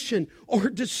tribulation or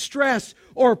distress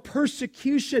or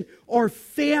persecution or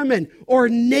famine or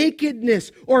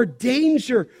nakedness or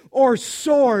danger or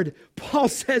sword? Paul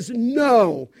says,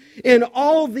 no. In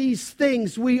all these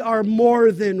things we are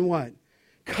more than what?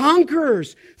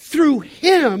 Conquerors through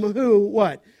Him who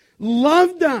what?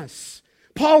 Loved us.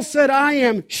 Paul said, I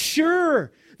am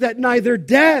sure that neither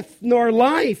death nor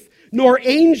life, nor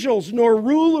angels, nor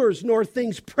rulers, nor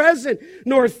things present,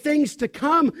 nor things to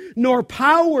come, nor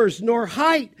powers, nor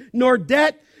height, nor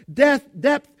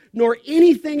depth, nor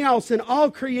anything else in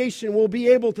all creation will be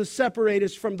able to separate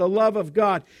us from the love of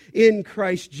God in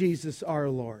Christ Jesus our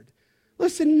Lord.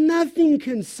 Listen, nothing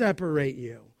can separate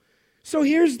you. So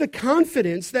here's the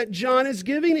confidence that John is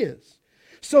giving us.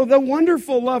 So the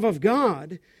wonderful love of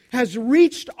God has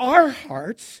reached our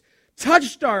hearts,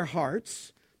 touched our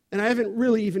hearts, and I haven't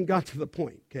really even got to the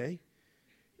point, okay?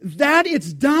 That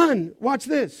it's done, watch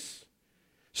this,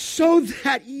 so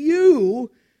that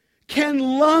you can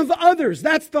love others.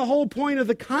 That's the whole point of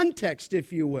the context,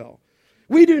 if you will.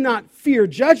 We do not fear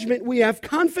judgment, we have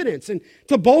confidence. And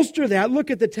to bolster that,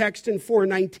 look at the text in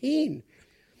 4:19.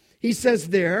 He says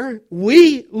there,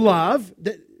 we love,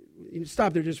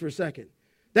 stop there just for a second.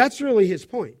 That's really his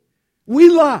point. We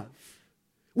love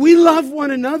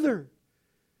one another.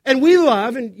 And we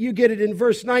love, and you get it in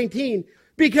verse 19,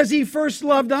 because he first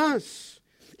loved us.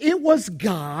 It was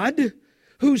God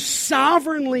who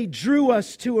sovereignly drew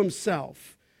us to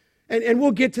himself. And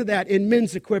we'll get to that in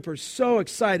Men's Equippers. So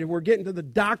excited. We're getting to the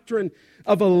doctrine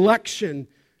of election,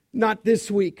 not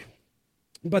this week,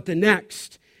 but the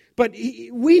next. But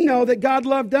we know that God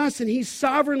loved us and he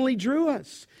sovereignly drew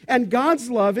us. And God's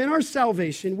love in our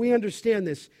salvation, we understand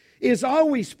this, is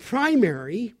always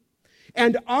primary.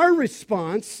 And our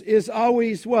response is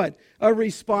always what? A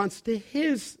response to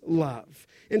his love.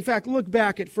 In fact, look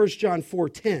back at 1 John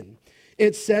 4:10.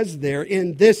 It says there,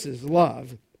 "In this is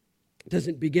love." It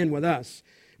doesn't begin with us.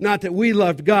 Not that we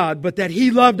loved God, but that he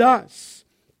loved us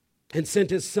and sent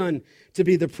his Son to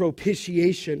be the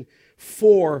propitiation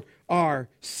for our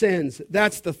sins.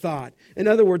 That's the thought. In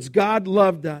other words, God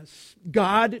loved us.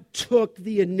 God took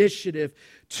the initiative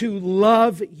to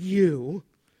love you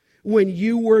when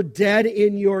you were dead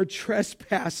in your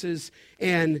trespasses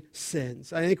and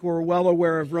sins. I think we're well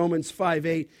aware of Romans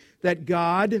 5:8, that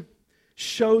God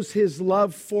shows his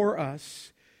love for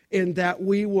us in that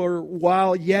we were,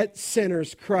 while yet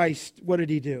sinners, Christ, what did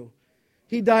he do?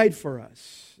 He died for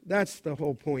us. That's the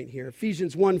whole point here.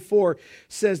 Ephesians 1:4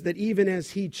 says that even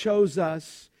as he chose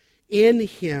us in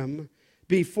him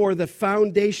before the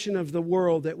foundation of the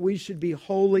world, that we should be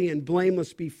holy and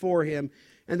blameless before him.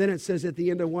 And then it says at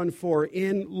the end of 1:4,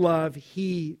 in love,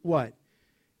 he what?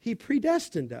 He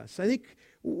predestined us. I think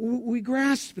we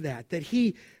grasp that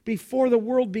he, before the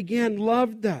world began,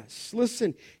 loved us.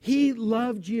 Listen, he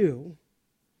loved you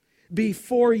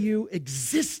before you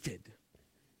existed.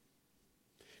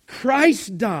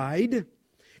 Christ died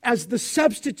as the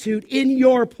substitute in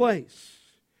your place.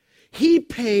 He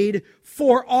paid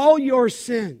for all your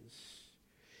sins.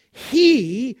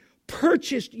 He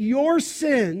purchased your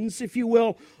sins, if you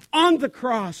will, on the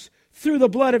cross through the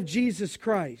blood of Jesus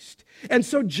Christ. And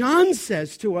so John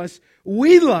says to us,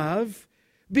 we love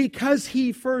because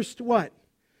he first what?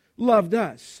 Loved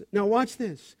us. Now watch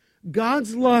this.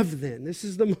 God's love then, this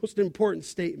is the most important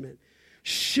statement,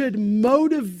 should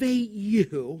motivate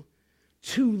you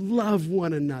to love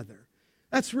one another.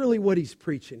 That's really what he's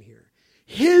preaching here.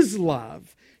 His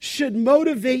love should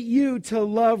motivate you to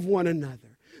love one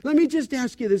another. Let me just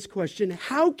ask you this question.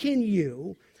 How can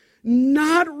you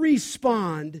not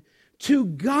respond to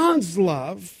God's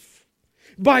love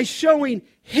by showing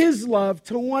his love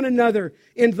to one another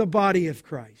in the body of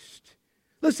Christ?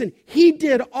 Listen, he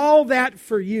did all that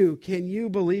for you. Can you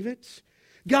believe it?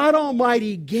 God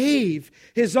Almighty gave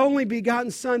his only begotten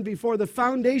Son before the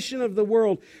foundation of the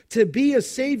world to be a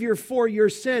Savior for your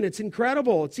sin. It's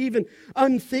incredible. It's even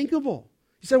unthinkable.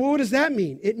 You say, well, what does that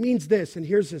mean? It means this, and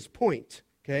here's his point,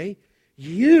 okay?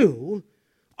 You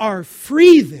are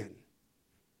free then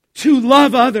to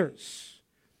love others.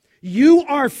 You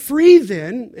are free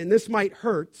then, and this might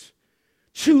hurt,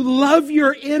 to love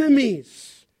your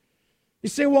enemies. You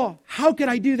say, well, how could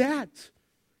I do that?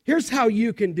 Here's how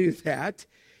you can do that.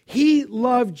 He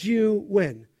loved you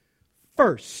when?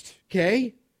 First,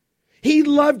 okay? He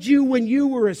loved you when you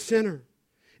were a sinner.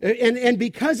 And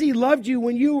because he loved you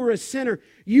when you were a sinner,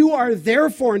 you are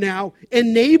therefore now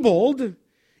enabled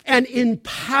and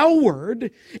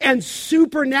empowered and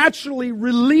supernaturally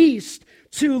released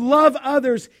to love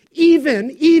others even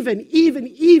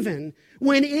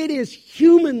when it is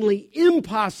humanly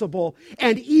impossible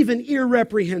and even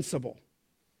irreprehensible.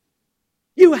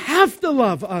 You have to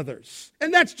love others.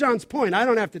 And that's John's point. I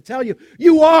don't have to tell you.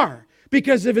 You are,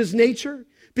 because of his nature,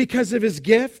 because of his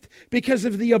gift, because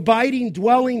of the abiding,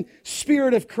 dwelling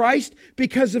Spirit of Christ,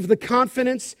 because of the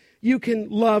confidence you can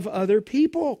love other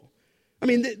people. I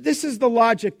mean, this is the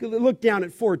logic. Look down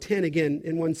at 4:10 again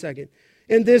in 1 second.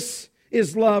 And this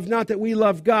is love, not that we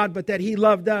love God, but that he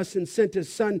loved us and sent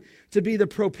his Son to be the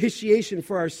propitiation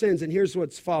for our sins. And here's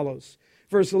what follows.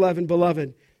 Verse 11,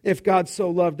 beloved, if God so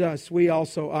loved us, we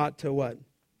also ought to what?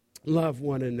 Love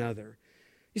one another.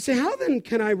 You say, how then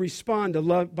can I respond to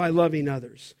love by loving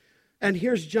others? And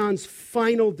here's John's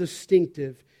final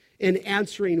distinctive in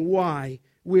answering why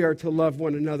we are to love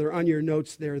one another. On your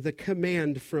notes there, the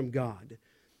command from God.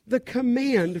 The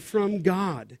command from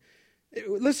God.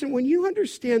 Listen, when you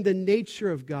understand the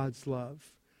nature of God's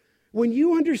love, when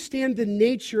you understand the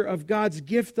nature of God's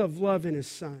gift of love in His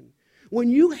Son, when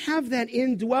you have that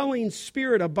indwelling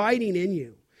Spirit abiding in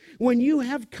you, when you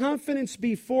have confidence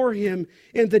before Him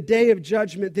in the day of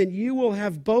judgment, then you will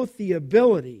have both the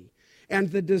ability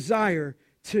and the desire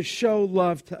to show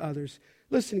love to others.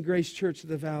 Listen, Grace Church of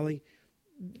the Valley,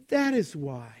 that is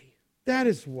why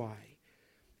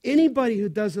anybody who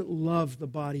doesn't love the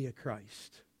body of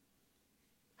Christ,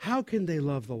 how can they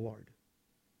love the Lord?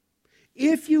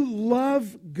 If you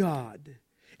love God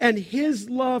and His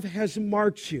love has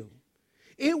marked you,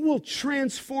 it will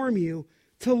transform you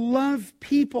to love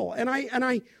people. And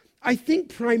I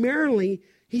think primarily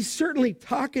He's certainly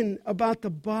talking about the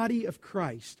body of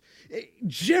Christ.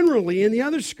 Generally, in the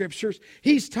other scriptures,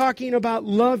 He's talking about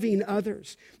loving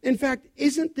others. In fact,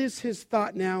 isn't this His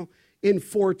thought now in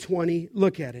 4:20?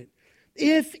 Look at it.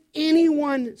 If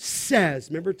anyone says,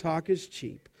 remember, talk is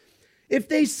cheap. If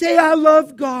they say, I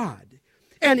love God,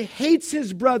 and hates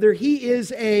his brother, he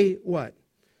is a what?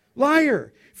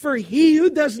 Liar. For he who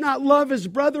does not love his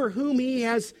brother who he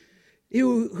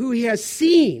has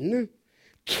seen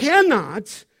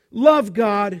cannot love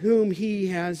God whom he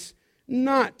has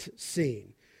not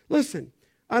seen. Listen,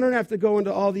 I don't have to go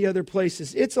into all the other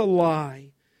places. It's a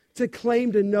lie to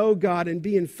claim to know God and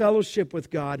be in fellowship with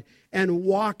God and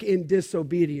walk in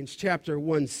disobedience, chapter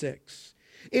 1:6.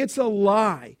 It's a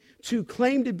lie to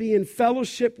claim to be in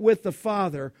fellowship with the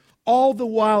Father, all the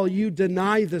while you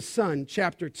deny the Son,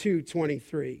 chapter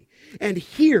 2:23. And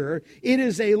here, it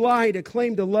is a lie to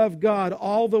claim to love God,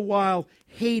 all the while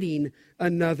hating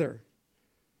another.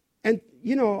 And,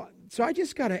 so I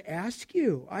just got to ask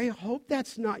you, I hope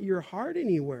that's not your heart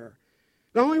anywhere.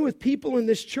 Not only with people in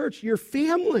this church, your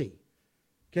family,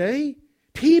 okay?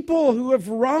 People who have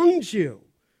wronged you.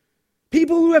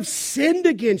 People who have sinned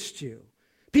against you.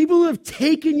 People who have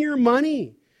taken your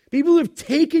money. People who have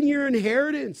taken your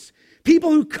inheritance.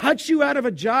 People who cut you out of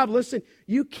a job. Listen,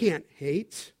 you can't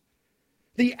hate.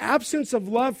 The absence of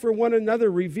love for one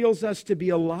another reveals us to be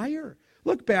a liar.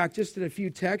 Look back just at a few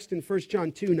texts in 1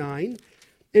 John 2:9.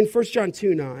 In 1 John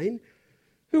 2:9,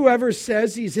 whoever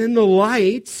says he's in the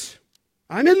light,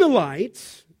 I'm in the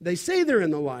light, they say they're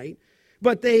in the light,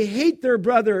 but they hate their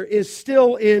brother is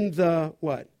still in the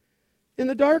what? In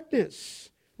the darkness.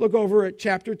 Look over at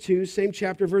chapter 2, same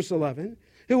chapter, verse 11.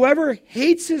 Whoever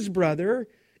hates his brother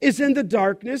is in the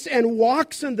darkness and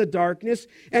walks in the darkness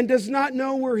and does not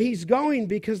know where he's going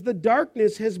because the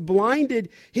darkness has blinded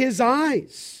his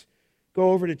eyes.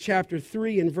 Go over to chapter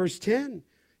 3 and verse 10.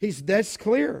 That's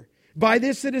clear. By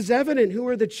this it is evident who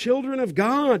are the children of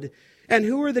God and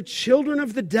who are the children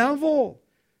of the devil.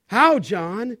 How,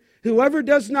 John? Whoever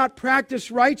does not practice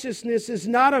righteousness is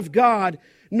not of God,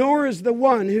 nor is the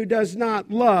one who does not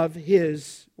love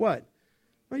his what?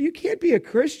 Well, you can't be a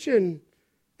Christian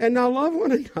and not love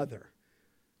one another.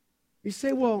 You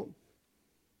say, well,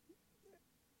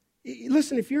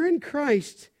 listen, if you're in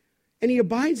Christ and He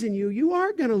abides in you, you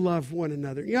are going to love one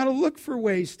another. You ought to look for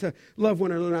ways to love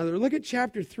one another. Look at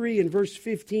chapter 3 and verse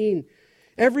 15.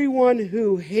 Everyone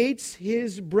who hates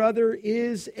his brother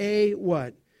is a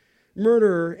what?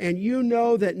 Murderer, and you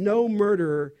know that no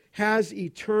murderer has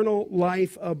eternal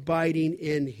life abiding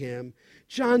in him.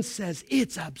 John says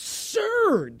it's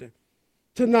absurd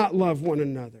to not love one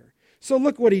another. So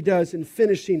look what he does in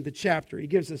finishing the chapter. He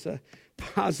gives us a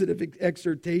positive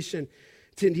exhortation.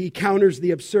 He counters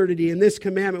the absurdity. In this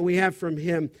commandment we have from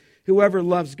him, whoever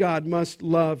loves God must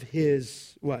love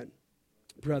his what?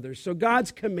 Brothers. So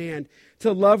God's command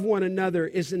to love one another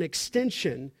is an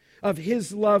extension of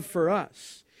His love for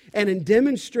us. And in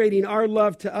demonstrating our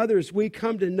love to others, we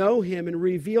come to know Him and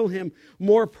reveal Him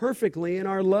more perfectly, and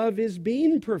our love is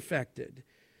being perfected.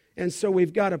 And so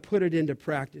we've got to put it into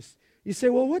practice. You say,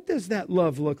 well, what does that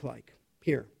love look like?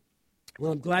 Here.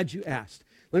 Well, I'm glad you asked.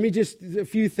 Let me just, a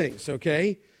few things,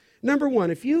 okay? Number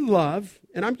one, if you love,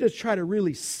 and I'm just trying to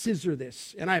really scissor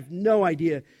this, and I have no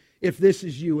idea if this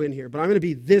is you in here, but I'm going to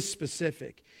be this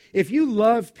specific. If you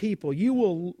love people, you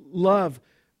will love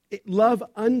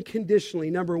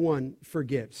unconditionally, number one,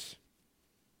 forgives.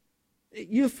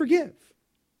 You'll forgive.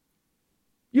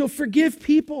 You'll forgive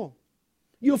people.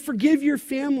 You'll forgive your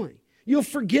family. You'll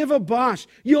forgive a boss.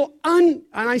 And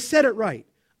I said it right,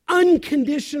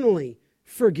 unconditionally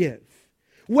forgive.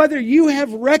 Whether you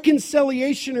have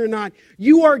reconciliation or not,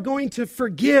 you are going to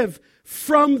forgive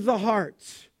from the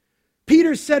heart.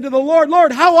 Peter said to the Lord,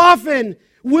 Lord, how often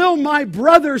Will my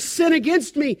brother sin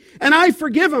against me and I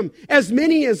forgive him as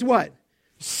many as what?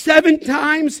 7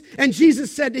 times? And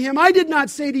Jesus said to him, I did not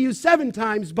say to you 7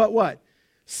 times, but what?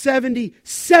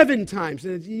 77 times.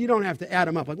 And you don't have to add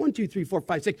them up like 1, 2, 3, 4,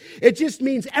 5, 6. It just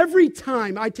means every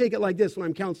time, I take it like this when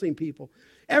I'm counseling people.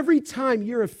 Every time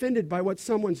you're offended by what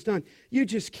someone's done, you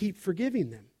just keep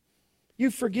forgiving them.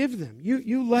 You forgive them.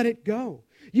 You let it go.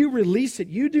 You release it.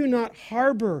 You do not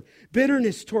harbor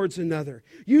bitterness towards another.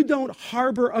 You don't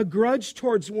harbor a grudge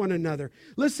towards one another.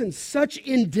 Listen, such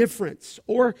indifference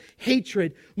or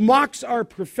hatred mocks our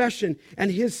profession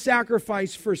and his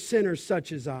sacrifice for sinners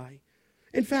such as I.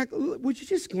 In fact, would you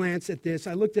just glance at this?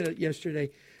 I looked at it yesterday.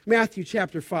 Matthew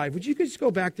chapter 5. Would you just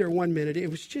go back there 1 minute? It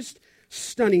was just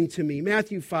stunning to me.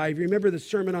 Matthew 5. Remember the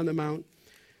Sermon on the Mount?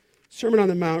 Sermon on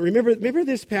the Mount. Remember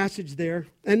this passage there?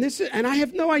 And I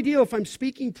have no idea if I'm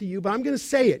speaking to you, but I'm going to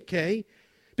say it, okay?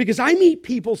 Because I meet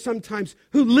people sometimes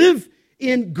who live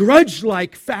in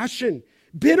grudge-like fashion,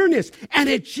 bitterness, and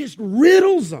it just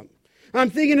riddles them. I'm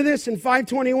thinking of this in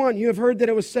 5:21. You have heard that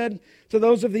it was said to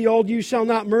those of the old, you shall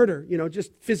not murder.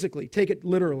 Just physically, take it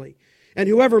literally. And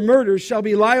whoever murders shall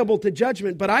be liable to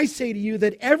judgment. But I say to you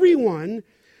that everyone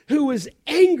who is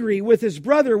angry with his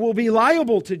brother will be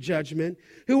liable to judgment.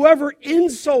 Whoever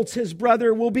insults his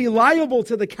brother will be liable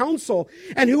to the council.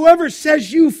 And whoever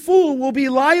says you fool will be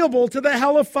liable to the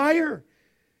hell of fire.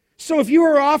 So if you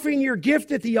are offering your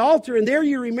gift at the altar and there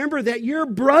you remember that your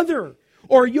brother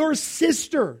or your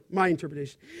sister, my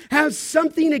interpretation, has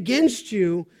something against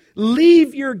you,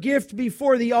 leave your gift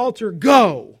before the altar.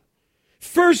 Go.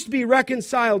 First be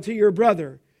reconciled to your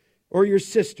brother or your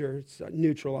sister. It's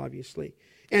neutral, obviously.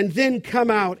 And then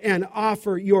come out and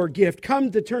offer your gift.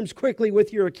 Come to terms quickly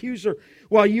with your accuser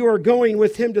while you are going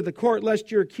with him to the court,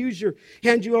 lest your accuser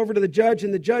hand you over to the judge,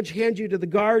 and the judge hand you to the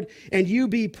guard, and you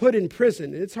be put in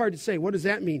prison. And it's hard to say, what does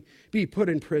that mean, be put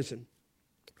in prison?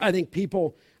 I think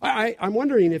people, I'm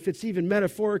wondering if it's even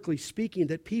metaphorically speaking,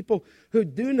 that people who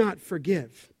do not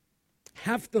forgive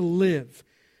have to live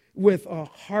with a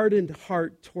hardened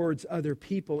heart towards other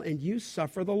people, and you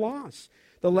suffer the loss.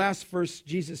 The last verse,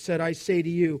 Jesus said, I say to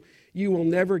you, you will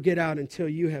never get out until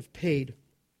you have paid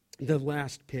the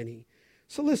last penny.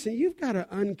 So listen, you've got to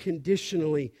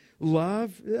unconditionally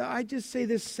love. I just say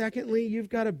this secondly, you've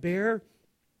got to bear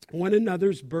one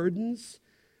another's burdens.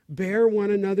 Bear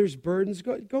one another's burdens.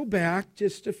 Go back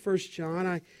just to 1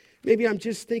 John. Maybe I'm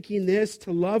just thinking this,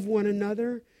 to love one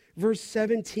another. Verse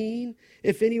 17,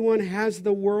 if anyone has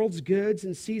the world's goods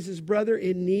and sees his brother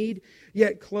in need,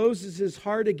 yet closes his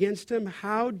heart against him,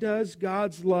 how does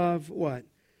God's love, what?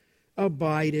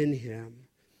 Abide in him.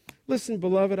 Listen,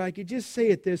 beloved, I could just say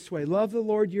it this way. Love the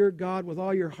Lord your God with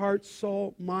all your heart,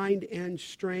 soul, mind, and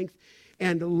strength,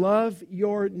 and love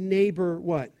your neighbor,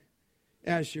 what?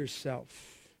 As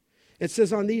yourself. It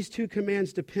says on these 2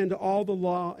 commands depend all the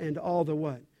law and all the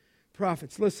what?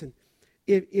 Prophets. Listen.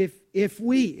 If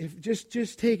we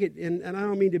just take it, and I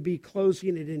don't mean to be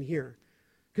closing it in here,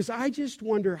 because I just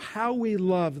wonder how we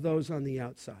love those on the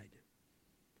outside.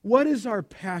 What is our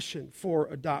passion for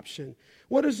adoption?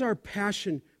 What is our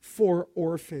passion for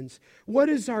orphans? What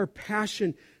is our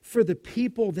passion for the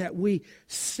people that we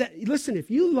listen, if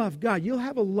you love God, you'll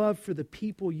have a love for the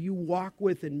people you walk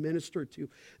with and minister to.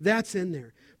 That's in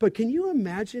there. But can you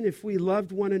imagine if we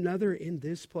loved one another in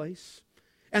this place?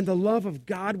 And the love of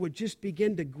God would just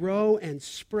begin to grow and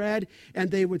spread. And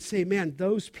they would say, man,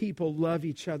 those people love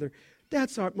each other.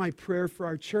 That's my prayer for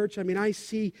our church. I mean, I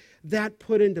see that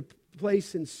put into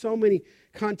place in so many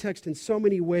contexts, in so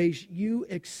many ways. You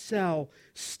excel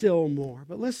still more.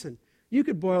 But listen, you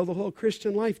could boil the whole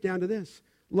Christian life down to this.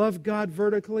 Love God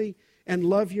vertically and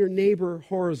love your neighbor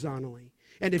horizontally.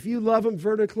 And if you love them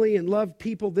vertically and love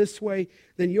people this way,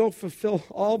 then you'll fulfill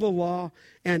all the law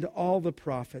and all the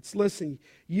prophets. Listen,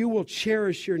 you will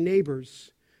cherish your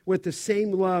neighbors with the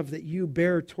same love that you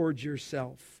bear towards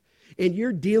yourself. And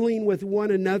you're dealing with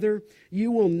one another,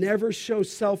 you will never show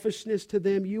selfishness to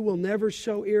them. You will never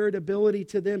show irritability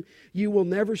to them. You will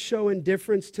never show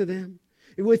indifference to them.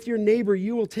 With your neighbor,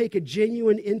 you will take a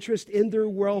genuine interest in their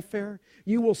welfare.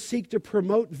 You will seek to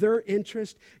promote their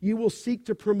interest. You will seek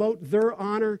to promote their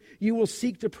honor. You will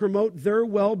seek to promote their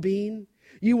well-being.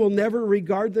 You will never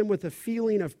regard them with a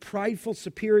feeling of prideful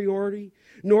superiority,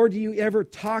 nor do you ever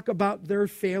talk about their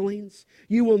failings.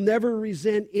 You will never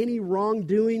resent any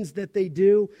wrongdoings that they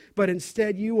do, but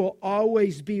instead you will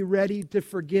always be ready to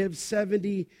forgive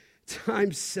 70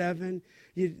 times 7.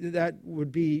 That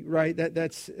would be right.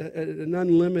 That's an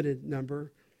unlimited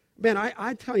number. Man,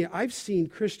 I tell you, I've seen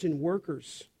Christian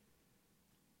workers.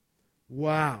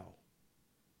 Wow.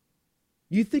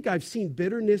 You think I've seen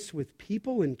bitterness with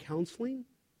people in counseling?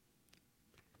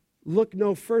 look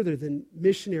no further than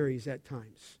missionaries at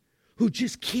times who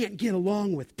just can't get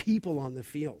along with people on the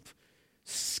field.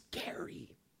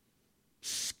 Scary.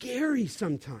 Scary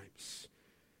sometimes.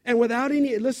 And without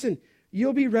any, listen,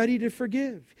 you'll be ready to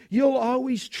forgive. You'll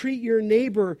always treat your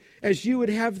neighbor as you would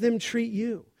have them treat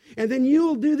you. And then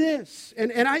you'll do this.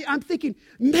 And I'm thinking,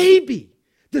 maybe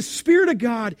the Spirit of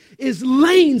God is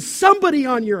laying somebody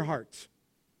on your heart.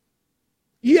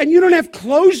 And you don't have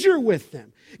closure with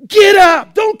them. Get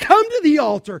up. Don't come to the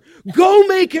altar. Go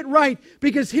make it right.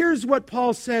 Because here's what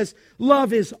Paul says.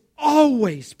 Love is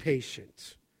always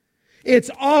patient. It's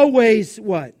always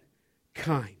what?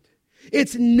 Kind.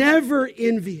 It's never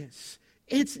envious.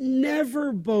 It's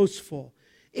never boastful.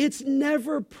 It's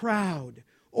never proud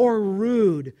or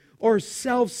rude or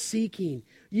self-seeking.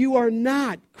 You are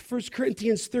not, 1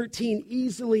 Corinthians 13,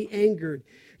 easily angered.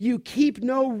 You keep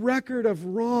no record of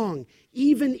wrong,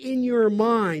 even in your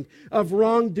mind, of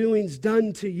wrongdoings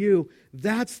done to you.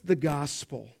 That's the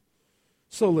gospel.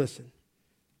 So listen,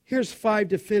 here's 5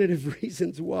 definitive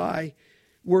reasons why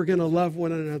we're going to love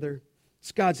one another.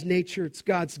 It's God's nature. It's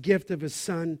God's gift of His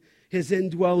Son, His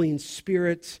indwelling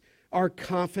Spirit, our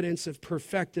confidence of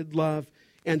perfected love,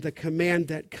 and the command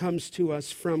that comes to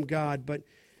us from God. But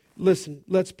listen,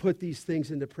 let's put these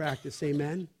things into practice.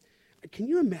 Amen? Can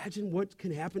you imagine what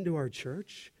can happen to our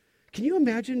church? Can you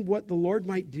imagine what the Lord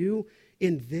might do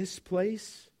in this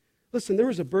place? Listen, there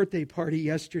was a birthday party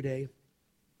yesterday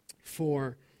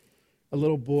for a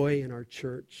little boy in our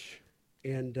church.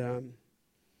 And,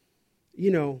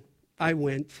 I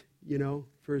went,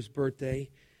 for his birthday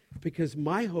because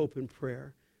my hope and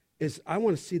prayer is I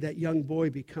want to see that young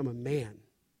boy become a man.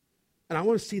 And I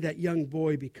want to see that young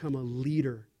boy become a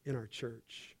leader in our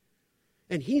church.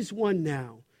 And he's one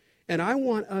now. And I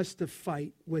want us to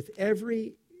fight with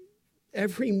every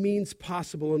means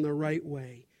possible in the right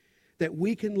way that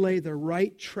we can lay the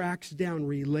right tracks down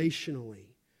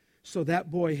relationally so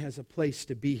that boy has a place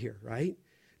to be here, right?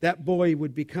 That boy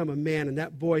would become a man, and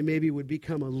that boy maybe would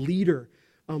become a leader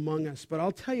among us. But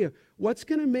I'll tell you, what's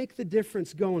going to make the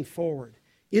difference going forward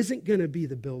isn't going to be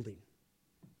the building.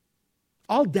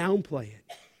 I'll downplay it.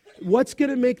 What's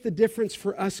going to make the difference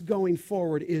for us going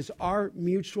forward is our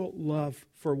mutual love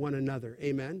for one another.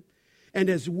 Amen? And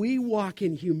as we walk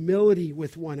in humility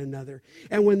with one another,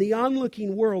 and when the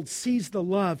onlooking world sees the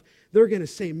love, they're going to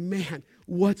say, man,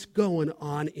 what's going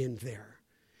on in there?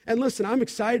 And listen, I'm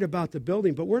excited about the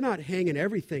building, but we're not hanging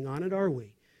everything on it, are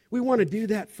we? We want to do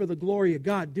that for the glory of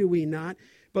God, do we not?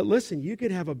 But listen, you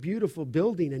could have a beautiful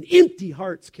building and empty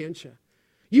hearts, can't you?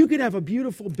 You could have a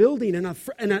beautiful building and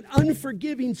an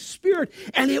unforgiving spirit,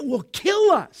 and it will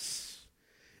kill us.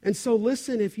 And so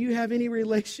listen, if you have any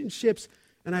relationships,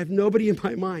 and I have nobody in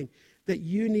my mind, that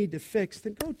you need to fix,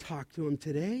 then go talk to them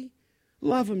today.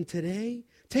 Love them today.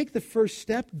 Take the first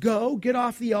step. Go. Get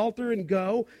off the altar and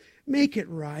go. Make it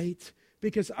right,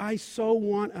 because I so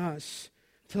want us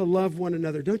to love one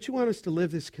another. Don't you want us to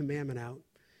live this commandment out?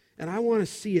 And I want to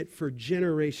see it for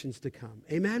generations to come.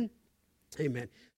 Amen? Amen.